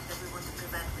scarring that we want to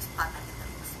prevent with popping the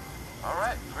pimples.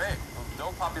 Alright, great. Well,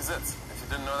 don't pop your zits. If you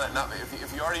didn't know that, now, if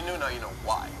you already knew, now you know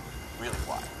why. Really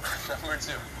why. Number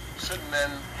 2, should men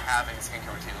have a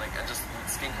skincare routine? Like, and just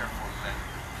skincare for men,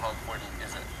 how important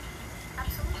is it?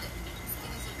 Absolutely.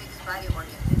 Skin is your biggest body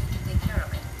organ. You need to take care of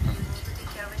it. You need to take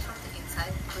care of it from the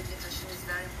inside. Good nutrition is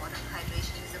very important.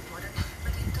 Hydration is important.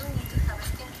 But you do need to have a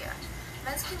skincare.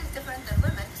 Men's skin is different than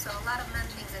women, so a lot of men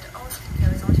think that, oh,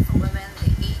 skincare is only for women.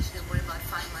 They age, they worry about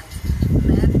fine lines.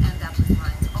 Men end up with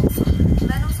lines also.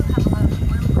 Men also have a lot of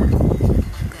oil glands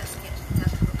in their skin. It's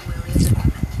actually oilier than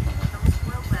women. Those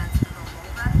oil glands in the long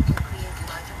run will create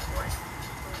larger pores,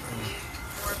 will create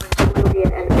more of an oilier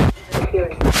and even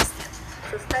appearance of the skin.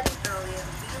 So starting earlier,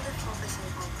 really focusing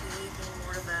on creating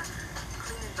more of a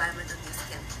clean environment on your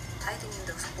skin. Tightening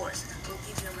those pores will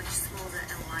give you a much smoother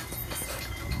and line-free skin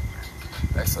in the long run.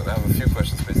 Excellent. I have a few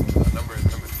questions based on that. Number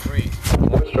 3.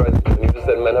 Moisturizing. You just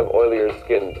said men have oilier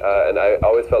skin, and I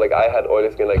always felt like I had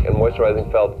oily skin, and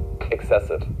moisturizing felt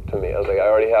excessive to me. I was like, I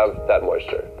already have that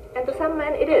moisture. And to some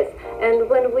men it is. And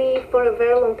when we, for a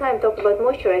very long time, talked about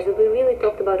moisturizer, we really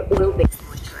talked about oil-based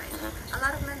moisturizer. A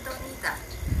lot of men don't need that.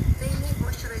 They need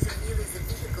moisturizer really as a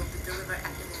vehicle to deliver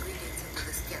active ingredients into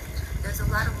the skin. There's a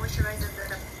lot of moisturizers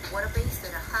that are water-based,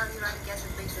 that are hyaluronic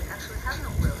acid-based, that actually have no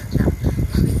oil in them.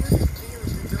 And we use it really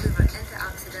to deliver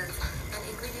antioxidants and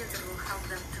ingredients that will help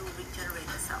them to regenerate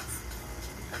the cells.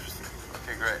 Interesting.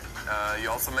 Okay, great.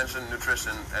 You also also mention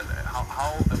nutrition, and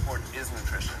how important is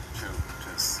nutrition to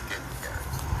skin care?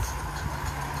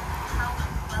 How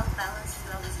well balanced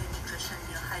you are with your nutrition,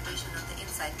 your hydration on the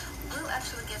inside will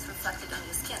actually get reflected on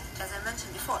your skin. As I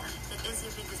mentioned before, it is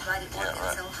your biggest body organ,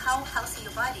 so how healthy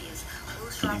your body is will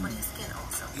show up on your skin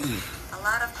also. A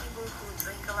lot of people who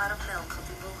drink a lot of milk, or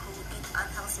people who eat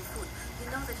unhealthy food, you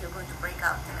know that you're going to break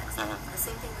out the next day. The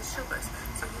same thing with sugars,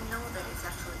 so you know that it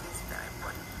actually is very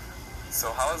important. So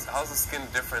how's the skin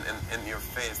different in your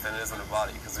face than it is on the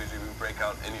body? Because usually we break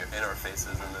out in our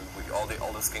faces, and then all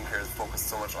the skincare is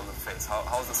focused so much on the face.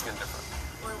 How's the skin different?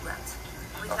 Oil glands.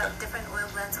 We have different oil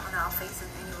glands on our face and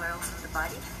anywhere else in the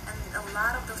body, and a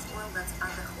lot of those oil glands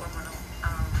are under hormonal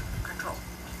control.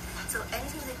 So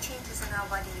anything that changes in our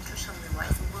body nutritionally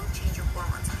wise will change your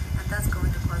hormones, and that's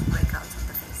going to cause breakouts on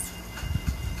the face.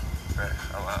 Right.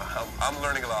 I'm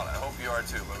learning a lot. I hope you are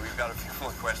too. But we've got a few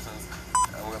more questions.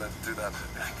 I'm gonna do that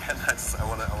again. I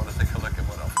want to take a look at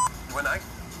what else. When I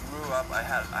grew up, I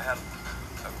had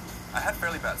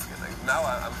fairly bad skin. Like, now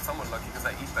I'm somewhat lucky because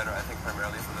I eat better. I think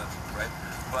primarily for that, right?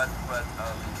 But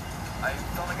I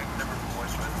felt like I could never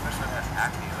moisturize, especially when I had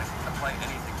acne. Like apply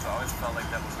anything, so I always felt like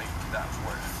that would make that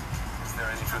worse. Is there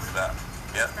any truth to that?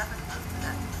 Yeah. There's definitely truth to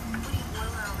that. Putting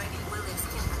oil on already oily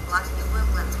skin and blocking the oil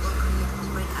glands will create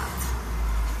breakouts.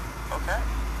 Okay.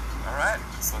 All right.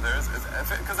 So there's,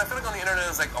 because I feel like on the internet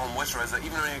it's like, oh, moisturizer.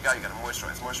 Even when you gotta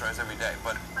moisturize every day.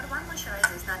 But one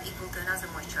moisturizer is not equal to another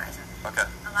moisturizer. Okay.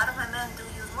 A lot of my men do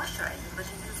use moisturizers, but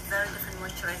they use very different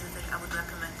moisturizers that I would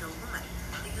recommend to a woman.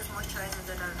 They use moisturizers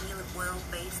that are really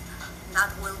oil-based, not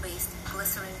oil-based,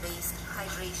 glycerin-based,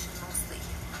 hydration mostly.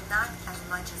 Not as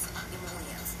much as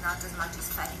emollients, not as much as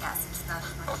fatty acids, not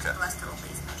as much as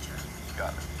cholesterol-based moisturizer.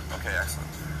 Got it. Okay, excellent.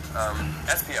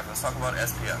 SPF, let's talk about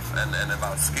SPF and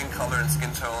about skin color and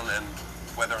skin tone and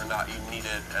whether or not you need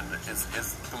it, and is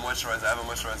the moisturizer, I have a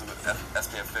moisturizer with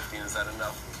SPF 15, is that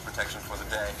enough protection for the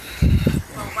day?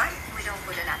 Well, one, we don't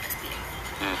put enough SPF.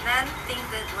 Men think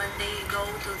that when they go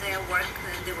to their work,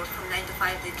 they work from 9 to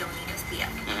 5, they don't need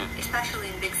SPF,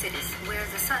 especially in big cities where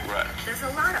the sun, there's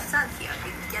a lot of sun here.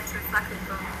 It gets reflected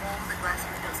from all the glass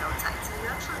windows outside, so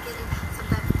you're actually getting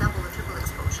sometimes double or triple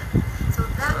exposure. So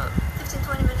that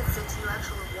 15-20 minutes that you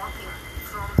actually walking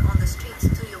from on the streets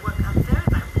to your work are very,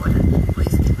 very important for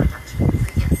your skin protection. So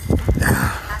yes,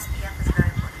 SPF is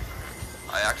very important.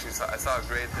 I saw a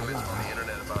great image on the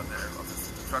internet about of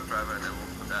this truck driver, and then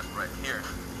we'll put that right here.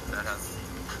 That has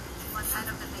one side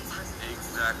of the face was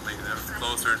exactly. That's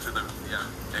closer to the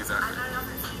exactly. I very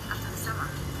often see after the summer.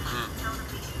 Tell the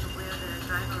patient where the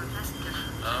driver or passenger.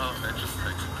 Oh,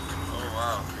 interesting. Oh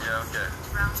wow. Yeah. Okay.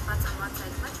 Brown spots on one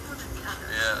side much more than the other.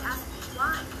 Yeah. Ask me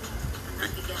why, and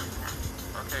then begin with that.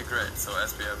 Okay, great. So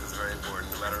SPF is very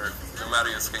important, no matter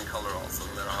your skin color, also,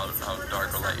 no matter how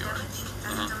dark or light you are.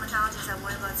 As a dermatologist, I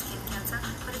worry about skin cancer,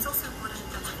 but it's also important in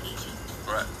terms of aging.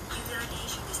 Right. UV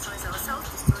radiation destroys our cells,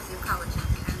 destroys your collagen,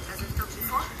 and as we've talked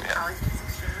before, collagen is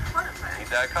extremely important for us.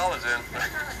 Need that collagen.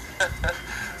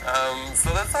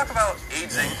 So let's talk about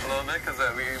aging a little bit, because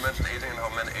we mentioned aging and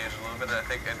how men age a little bit. And I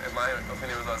think, in my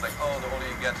opinion, was always like, oh, the older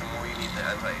you get, the more you need the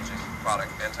anti-aging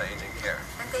product, anti-aging care.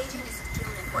 Anti-aging is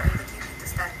extremely important, but you need to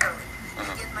start early.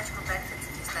 You get much more benefits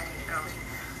if you start early.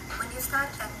 When you start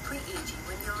at pre-aging,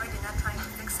 when you're already not trying to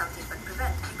fix something but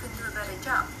prevent, you can do a better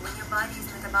job. When your body is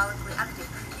metabolically active,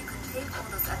 you can take all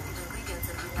those active ingredients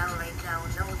that we now right now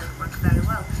know that work very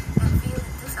well and really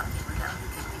do something with them. You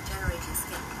can regenerate your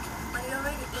skin. When you're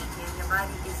already aging and your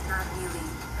body is not really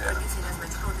producing as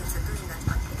much proteins and doing that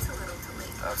much, it's a little too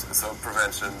late. So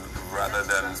prevention rather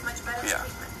than much better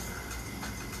treatment.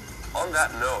 On that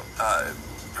note,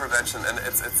 prevention, and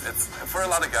it's for a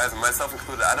lot of guys, and myself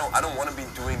included, I don't want to be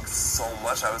doing so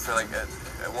much. I always feel like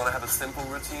I want to have a simple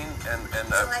routine and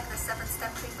like the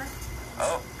 7-step treatment?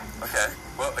 Oh, okay.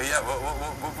 Well, yeah. Well,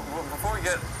 before we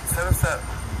get 7-step,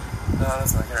 no,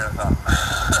 that's not carrying a thought.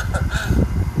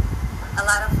 A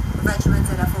lot of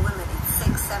regimens that are for women, it's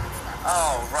 6-7 steps.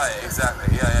 Oh, right,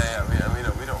 exactly. Yeah.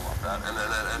 We don't want that.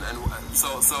 And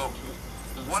so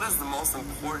what is the most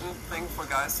important thing for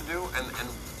guys to do? And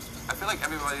I feel like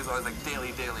everybody's always like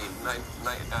daily, night,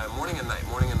 morning and night.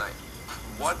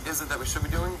 What is it that we should be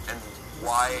doing, and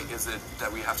why is it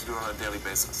that we have to do it on a daily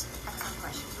basis? Excellent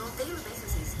question. Well, daily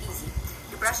basis is easy.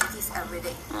 You brush your teeth every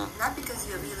day. Not because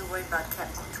you're really worried about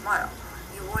cavity tomorrow.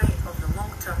 You worry of the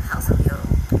long-term health of your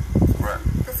Right.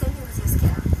 The same thing with your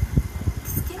skin.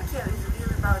 Skincare is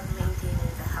really about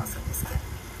maintaining the health of the skin.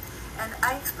 And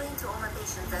I explain to all my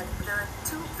patients that there are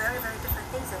two very, very different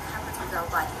things that happen with our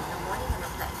body in the morning and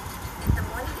at night. In the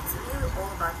morning, it's really all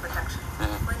about protection.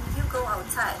 When you go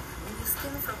outside and your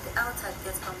skin from the outside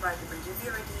gets bombarded by UV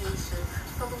radiation,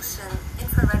 pollution,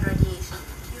 infrared radiation,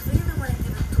 you really want to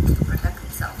give it tools to protect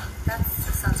itself. That's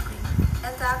the sunscreen.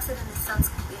 Antioxidant is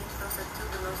sunscreen. Those are two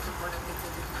of the most important things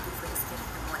that you can do for your skin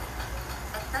in the morning.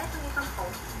 At night when you come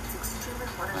home, it's extremely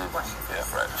important to wash your face.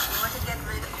 Yeah, right. You want to get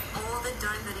rid of all the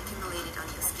dirt that accumulated on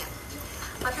your skin.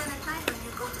 But then at night when you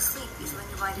go to sleep is when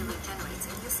your body regenerates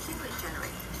and your skin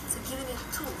regenerates. So giving it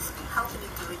tools, helping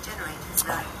it to regenerate is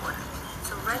very important.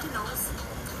 So retinols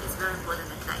is very important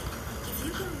at night. If you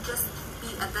can just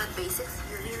be at that basics,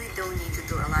 you really don't need to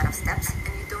do a lot of steps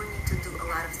and you don't need to do a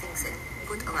lot of things and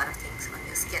put a lot of things on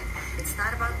your skin. It's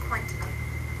not about quantity,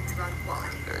 it's about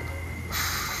quality.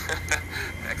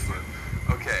 Excellent.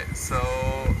 Okay, so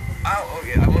I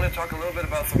want to talk a little bit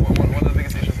about one of the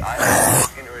biggest issues I have,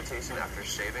 skin irritation after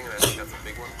shaving, and I think that's a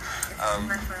big one.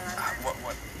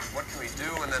 What can we do?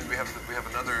 And then we have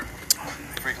another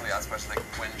frequently asked question, like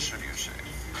when should you shave?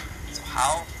 So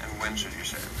how and when should you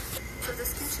shave? So the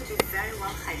skin should be very well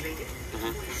hydrated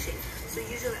before you shave. So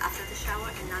usually after the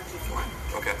shower and not before.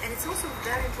 Okay. And it's also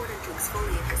very important to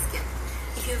exfoliate the skin.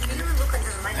 If you really look under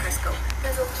the microscope,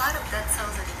 there's a lot of dead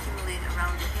cells that accumulate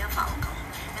around the hair follicle.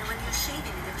 And when you're shaving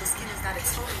it, if the skin is not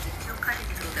exfoliated, you're cutting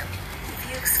through them. If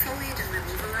you exfoliate and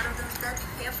remove a lot of those dead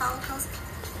hair follicles,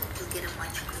 you'll get a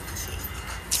much cleaner shave.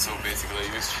 So basically,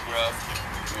 you scrub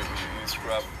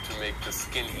to make the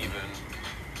skin even.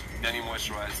 Then you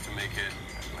moisturize to make it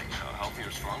like healthier,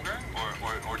 stronger,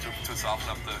 or to soften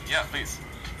up the. Yeah, please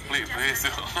do. And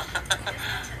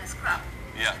a scrub.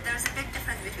 Yeah. There's a big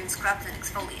difference between scrubs and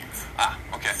exfoliants.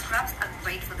 Okay. Scrubs are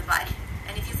great for the body.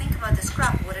 And if you think about the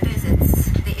scrub, what it is,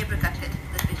 it's the apricot pit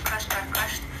that's been crushed,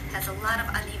 has a lot of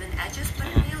uneven edges, but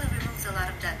it really removes a lot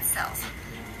of dead cells.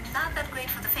 Not that great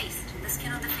for the face. The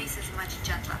skin on the face is much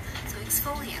gentler. So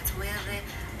exfoliants, where the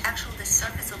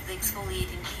surface of the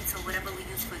exfoliating beads or whatever we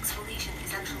use for exfoliation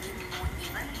is actually more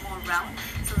even, more round,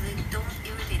 so they don't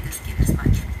irritate the skin as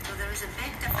much. So there is a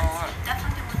big difference. You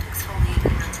definitely want to exfoliate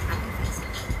and not scrub your face.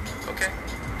 Okay.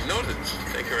 Noted.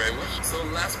 Thank you very much. So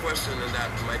last question, and that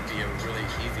might be a really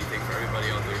easy thing for everybody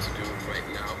out there to do right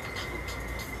now.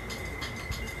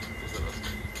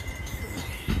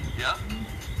 Yeah?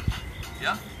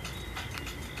 Yeah?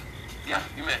 Yeah,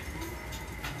 you may.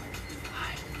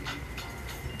 Hi.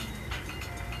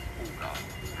 Oh, God.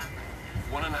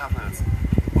 1.5 minutes.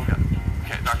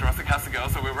 Okay, Dr. Rosick has to go,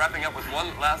 so we're wrapping up with one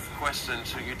last question.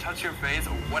 Should you touch your face,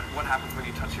 or what happens when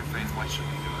you touch your face? Why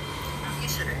shouldn't you do it? You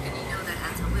shouldn't, and you know that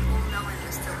answer. We all know and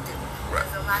we still do. Right.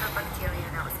 There's a lot of bacteria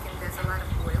in our skin, there's a lot of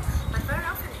oil, but very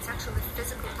often it's actually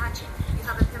physical touching. You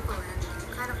have a pimple and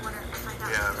you kind of want to find out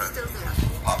if it's still there.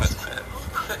 Pop it.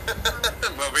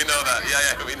 Well, we know that.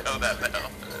 Yeah, we know that now.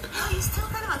 You still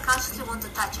kind of unconsciously want to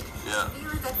touch it. Yeah.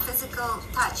 Really, that physical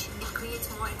touch, it creates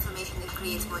more inflammation, it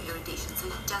creates more irritation, so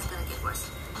it's just going to get worse.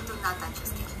 Do not touch your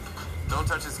skin. Don't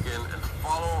touch your skin, and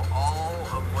follow all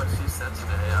of what she said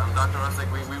today. Dr. Rosick,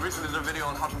 we recently did a video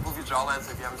on how to improve your jawline,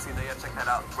 so if you haven't seen that yet, check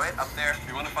that out right up there. If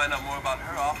you want to find out more about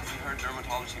her office and her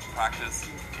dermatology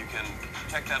practice, you can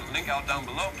check that link out down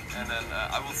below, and then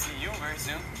I will see you very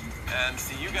soon, and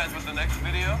see you guys with the next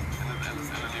video in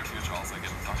the near future. Also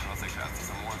get Dr. Rosick to answer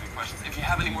some more of your questions. If you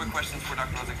have any more questions for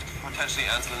Dr. Rosick to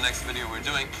potentially answer the next video we're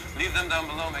doing, leave them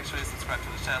down below. Make sure you subscribe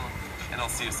to the channel, and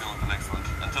I'll see you soon with the next one.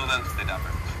 Until then, stay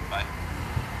dapper. Bye.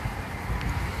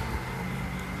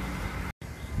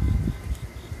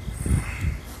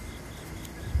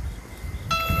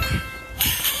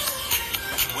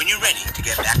 When you're ready to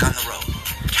get back on the road,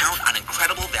 count on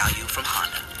incredible value from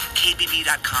Honda,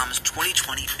 KBB.com's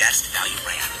 2020 Best Value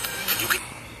Brand. You can...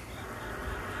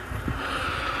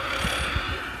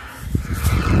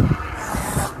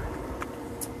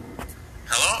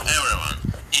 Hello everyone.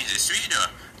 In this video,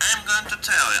 I'm going to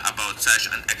tell you about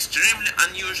such an extremely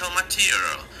unusual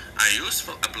material, a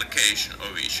useful application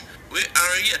of which we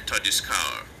are yet to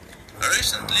discover.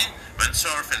 Recently, when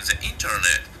surfing the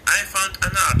internet, I found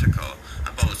an article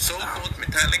about so-called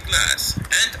metallic glass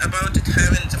and about it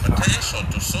having the potential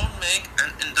to soon make an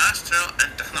industrial and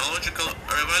technological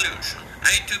revolution.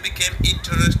 I too became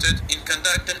interested in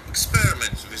conducting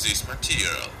experiments with this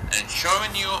material and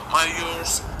showing you, my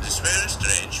viewers, this very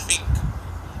strange thing.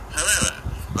 However,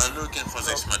 when looking for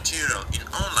this material in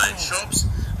online shops,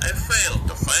 I failed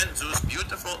to find those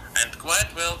beautiful and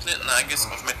quite wealthy nuggets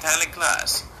of metallic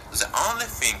glass. The only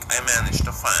thing I managed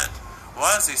to find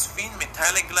was this thin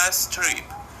metallic glass strip,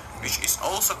 which is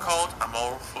also called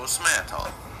amorphous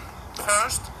metal.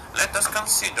 First, let us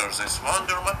consider this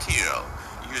wonder material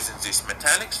using this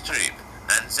metallic strip,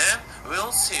 and then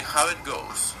we'll see how it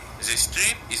goes. This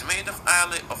strip is made of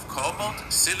alloy of cobalt,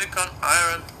 silicon,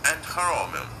 iron, and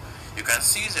chromium. You can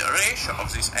see the ratio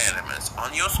of these elements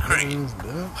on your screen.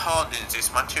 Holding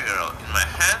this material in my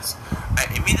hands, I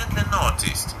immediately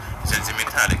noticed that the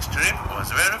metallic strip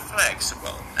was very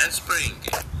flexible and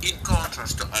springy, in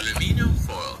contrast to aluminum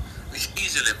foil, which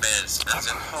easily bends and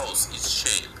then holds its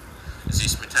shape.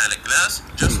 This metallic glass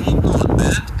just would not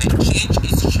bend and change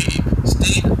its shape,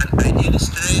 staying an ideally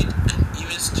straight and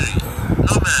even stream.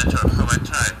 No matter how I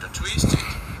tried to twist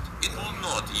it, it would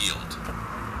not yield.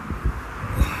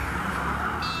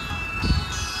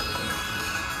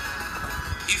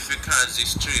 If we cut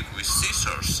this strip with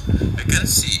scissors, we can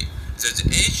see that the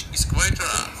edge is quite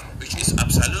rough, which is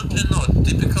absolutely not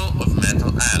typical of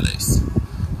metal alloys.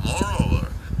 Moreover,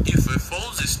 if we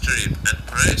fold the strip and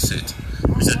press it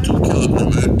with a 2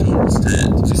 kg tool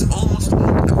stand, this almost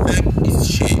won't affect its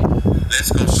shape.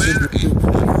 Let's compare it to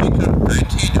a thicker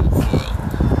titanium foil.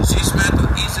 This metal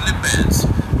easily bends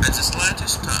at the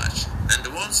slightest touch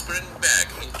and won't spring back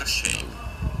into shape.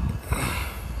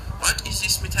 What is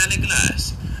this metallic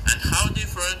glass, and how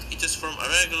different it is from a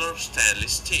regular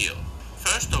stainless steel?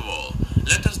 First of all,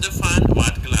 let us define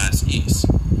what glass is.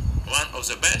 One of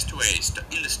the best ways to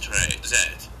illustrate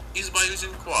that is by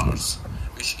using quartz,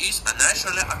 which is a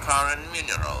naturally occurring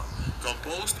mineral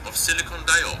composed of silicon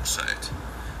dioxide.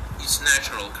 Its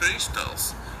natural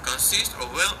crystals consist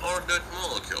of well-ordered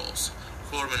molecules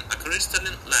forming a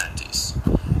crystalline lattice,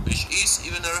 which is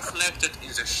even reflected in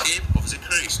the shape of the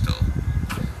crystal.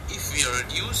 If we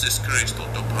reduce this crystal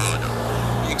to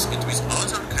powder, mix it with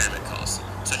other chemicals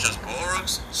such as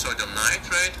borax, sodium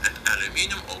nitrate and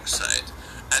aluminum oxide,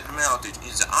 and melt it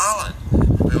in the oven,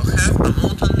 we will have a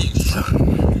molten mixture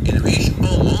in which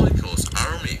all molecules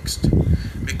are mixed.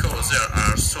 Because there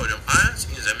are sodium ions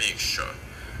in the mixture,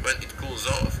 when it cools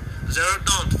off, there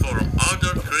don't form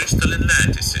other crystalline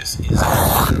lattices in the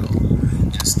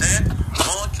material. Instead,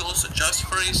 molecules just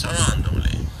freeze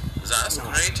randomly, thus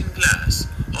creating glass,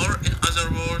 or in other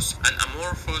words, an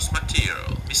amorphous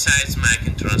material. Besides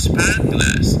making transparent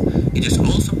glass, it is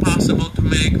also possible to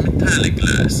make metallic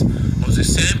glass of the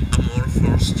same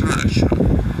amorphous structure.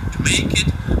 To make it,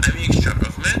 a mixture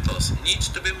of metals needs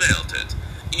to be melted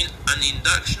in an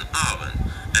induction oven,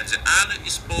 and the alloy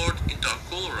is poured into a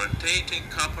cool rotating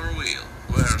copper wheel,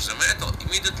 where the metal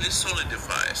immediately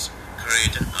solidifies,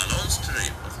 creating a long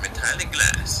strip of metallic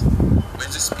glass. When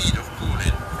the speed of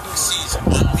cooling exceeds 1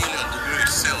 million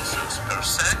degrees Celsius per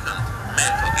second,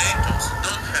 metal atoms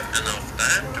don't have enough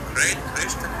time to create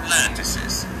crystalline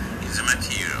lattices in the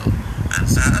material, and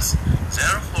thus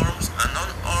there forms a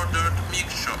non-ordered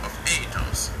mixture of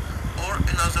atoms, or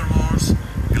in other words,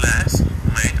 glass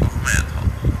made of metal.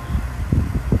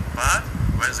 But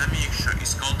when the mixture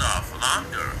is cooled off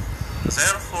longer,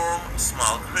 there form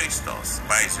small crystals.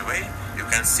 By the way, you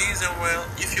can see them well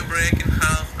if you break in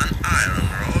half an iron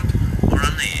rod or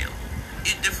a nail.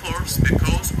 It deforms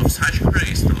because of such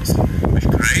crystals, which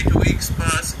create weak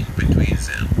spots in between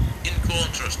them. In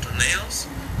contrast to nails,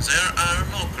 there are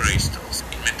no crystals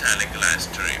in metallic glass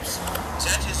strips.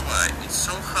 That is why it's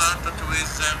so hard to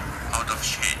twist them out of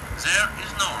shape. There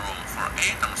is no room for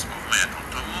atoms of metal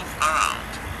to move around.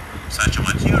 Such a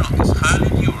material is highly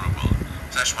durable.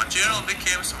 Such material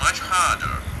becomes much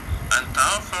harder and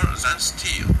tougher than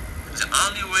steel. The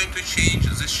only way to change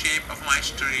the shape of my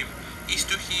strip is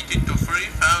to heat it to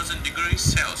 3000 degrees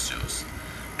Celsius.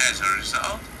 As a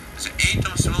result, the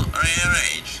atoms will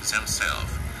rearrange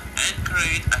themselves and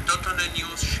create a totally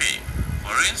new shape.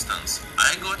 For instance,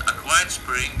 I got a quite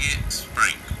springy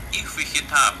spring. If we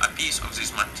heat up a piece of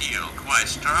this material quite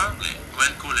strongly,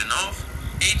 when cooling off,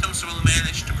 atoms will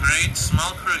manage to create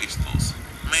small crystals,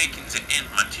 making the end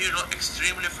material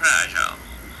extremely fragile.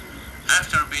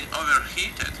 After being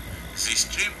overheated, the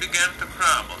strip began to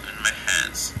crumble in my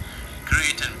hands,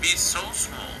 creating bits so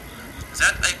small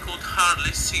that I could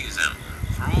hardly see them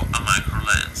through a micro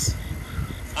lens.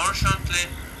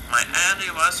 Fortunately, my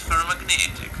alloy was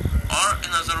ferromagnetic, or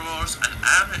in other words, an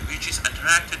alloy which is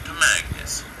attracted to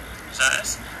magnets.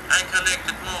 Thus, I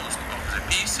collected most of the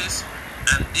pieces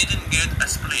and didn't get a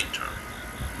splinter.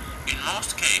 In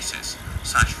most cases,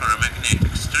 such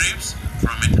ferromagnetic strips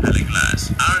from metallic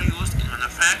glass are used in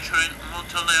manufacturing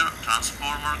multi-layer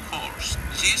transformer cores.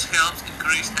 This helps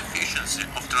increase efficiency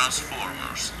of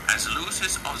transformers, as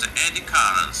losses of the eddy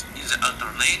currents in the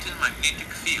alternating magnetic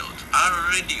field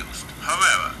are reduced.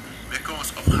 However,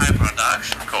 because of high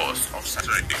production costs of such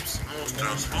strips, most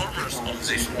transformers of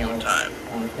this new type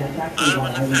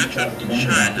are manufactured in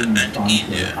China and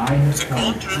India, the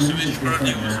countries which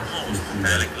produce most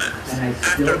metallic glass.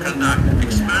 After conducting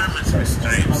experiments with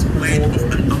strips made of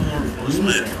an amorphous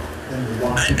metal,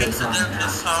 I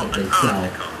accidentally saw an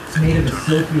article It's made of a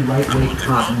silky, lightweight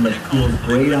cotton that feels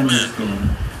great on your skin.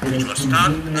 It was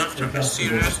started after a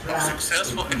series of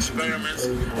successful experiments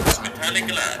with metallic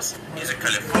glass in the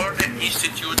California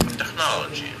Institute of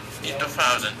Technology. In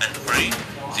 2003,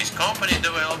 this company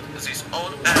developed its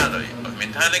own alloy of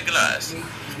metallic glass,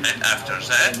 and after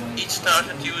that, it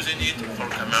started using it for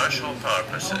commercial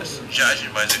purposes.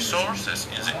 Judging by the sources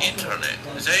in the internet,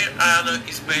 their alloy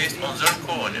is based on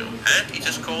zirconium, and it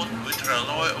is called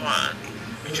Vitraloy 1.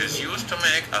 Which is used to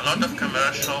make a lot of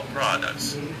commercial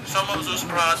products. Some of those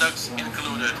products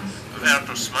included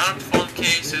Virtus smartphone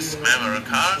cases, memory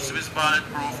cards with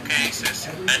bulletproof cases,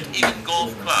 and even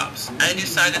golf clubs. I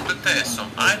decided to test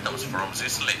some items from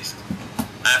this list.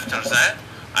 After that,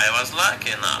 I was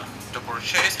lucky enough to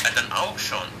purchase at an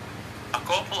auction a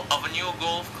couple of new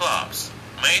golf clubs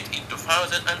made in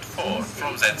 2004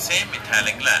 from that same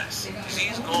metallic glass.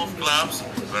 These golf clubs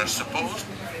were supposed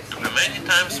to be many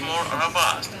times more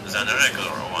robust than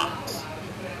regular ones.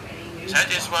 That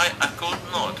is why I could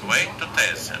not wait to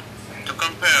test them. To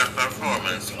compare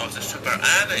performance of the Super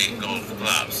Alloy golf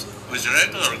clubs with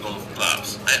regular golf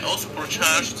clubs, I also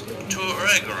purchased 2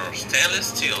 regular stainless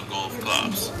steel golf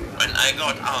clubs. When I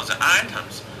got all the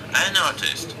items, I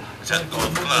noticed that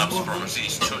golf clubs from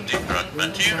these 2 different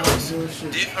materials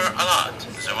differ a lot.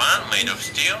 The one made of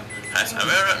steel has a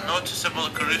very noticeable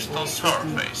crystal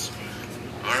surface,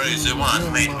 whereas the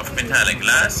one made of metallic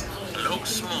glass looks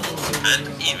smooth and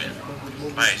even.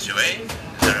 By the way,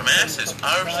 their masses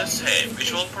are the same,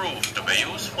 which will prove to be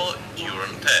useful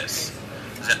during tests.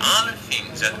 The only thing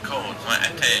that caught my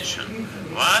attention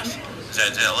was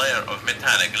that the layer of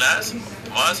metallic glass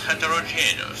was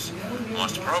heterogeneous.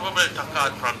 Most probably to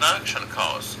cut production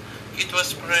costs, it was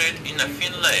sprayed in a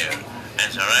thin layer,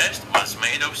 and the rest was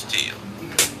made of steel.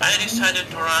 I decided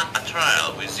to run a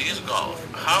trial with this golf,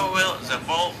 how well the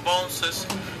ball bounces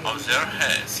off their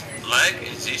heads, like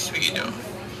in this video.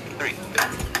 3.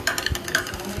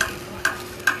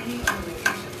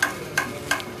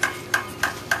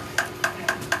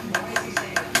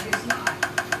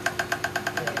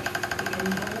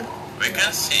 We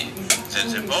can see that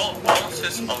the ball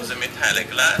bounces off the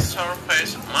metallic glass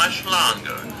surface much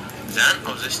longer than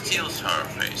of the steel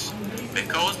surface,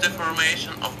 because the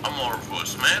formation of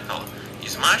amorphous metal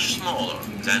is much smaller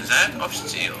than that of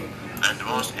steel, and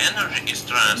most energy is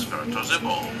transferred to the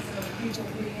ball.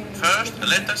 First,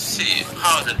 let us see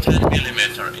how the 10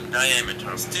 mm in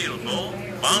diameter steel ball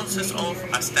bounces off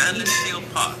a stainless steel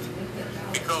pot.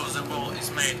 Because the ball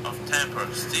is made of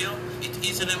tempered steel, it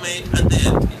easily made a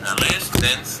dent in a less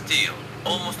dense steel,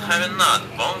 almost having not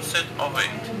bounced off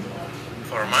it.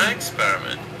 For my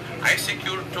experiment, I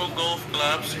secured 2 golf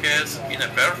clubs heads in a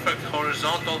perfect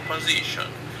horizontal position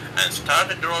and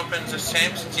started dropping the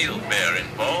same steel bearing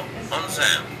ball on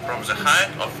them from the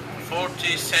height of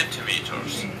 40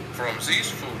 centimeters. From this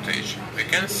footage, we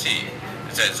can see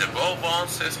that the ball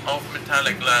bounces off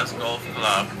metallic glass golf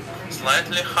club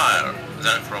slightly higher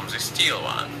than from the steel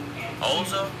one,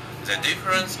 although the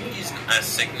difference isn't as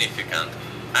significant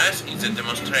as in the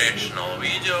demonstrational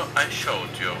video I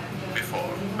showed you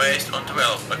before. Based on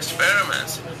 12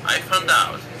 experiments, I found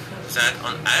out that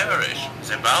on average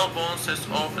the ball bounces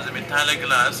off the metallic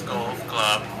glass golf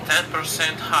club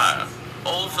 10% higher,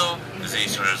 although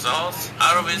these results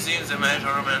are within the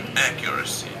measurement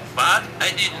accuracy. But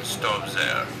I didn't stop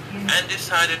there and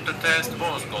decided to test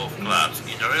both golf clubs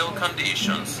in real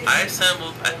conditions. I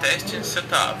assembled a testing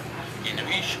setup in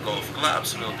which golf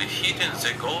clubs will be hitting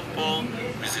the golf ball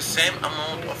with the same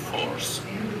amount of force.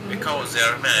 Because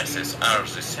their masses are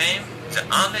the same, the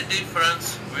only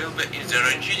difference will be in the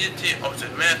rigidity of the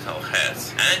metal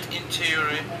heads, and in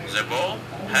theory, the ball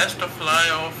has to fly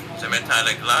off the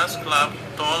metallic glass club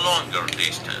to a longer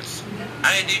distance.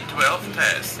 I did 12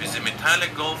 tests with the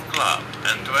metallic golf club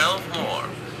and 12 more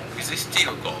with the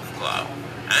steel golf club,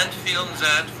 and filmed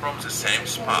that from the same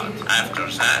spot. After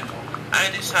that, I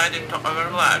decided to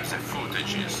overlap the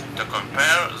footages to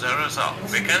compare the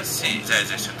results. We can see that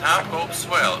the setup copes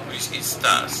well with its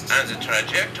task, and the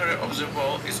trajectory of the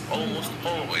ball is almost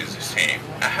always the same.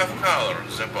 I have colored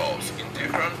the balls in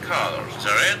different colors.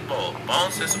 The red ball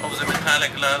bounces off the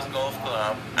metallic glass golf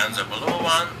club, and the blue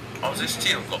one of the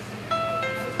steel golf.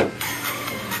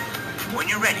 When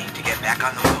you're ready to get back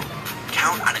on the road,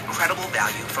 count on incredible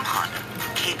value from Honda,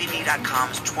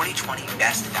 KBB.com's 2020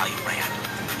 Best Value Brand.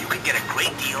 You can get a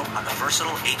great deal on the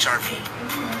versatile HR-V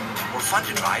or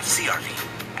fun-to-drive CR-V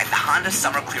at the Honda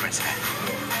Summer Clearance Event.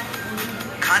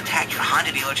 Contact your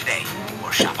Honda dealer today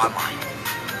or shop online.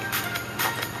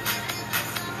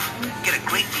 Get a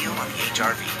great deal on the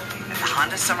HR-V at the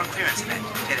Honda Summer Clearance Event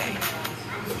today.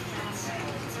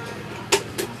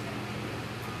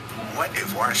 What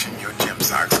if washing your gym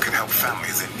socks could help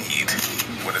families in need?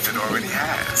 What if it already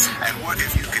has? And what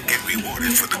if you could get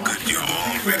rewarded for the good you're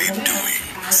already doing?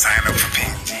 Sign up for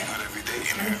P&G every day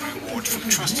and earn rewards from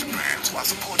trusted brands while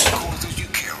supporting causes you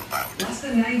care about. Less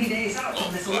than 90 days out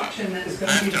from this election that is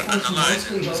going to be the first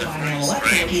mostly vote by an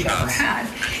election we've ever had.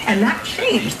 And that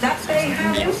change that they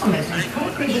have implemented is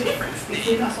going to make a difference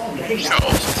between us all getting that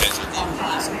on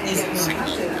time and getting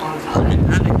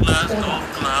invested on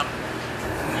time.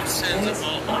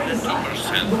 Sensible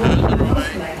 100%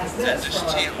 otherwise than the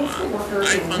steel one.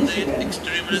 I found it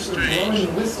extremely strange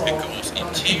because in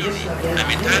theory a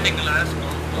metallic glass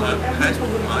glove has to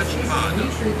be much harder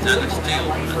than a steel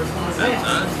one and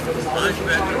thus much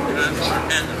better transfer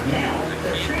energy to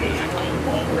the heat as it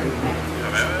goes.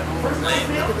 However,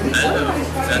 later I learned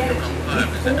that to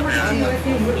comply with the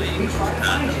American legal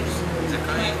standards, the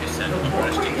coefficient of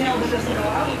restitution for a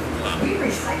glove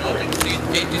not exceed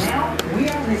 80. We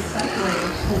are recycling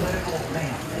political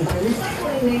land. And by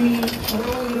recycling, they mean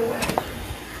throwing it away.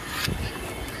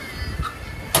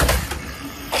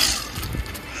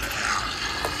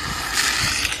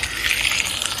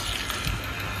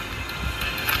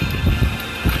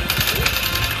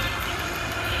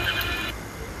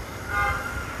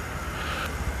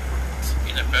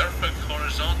 In a perfect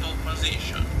horizontal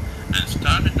position and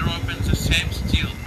started dropping the same steel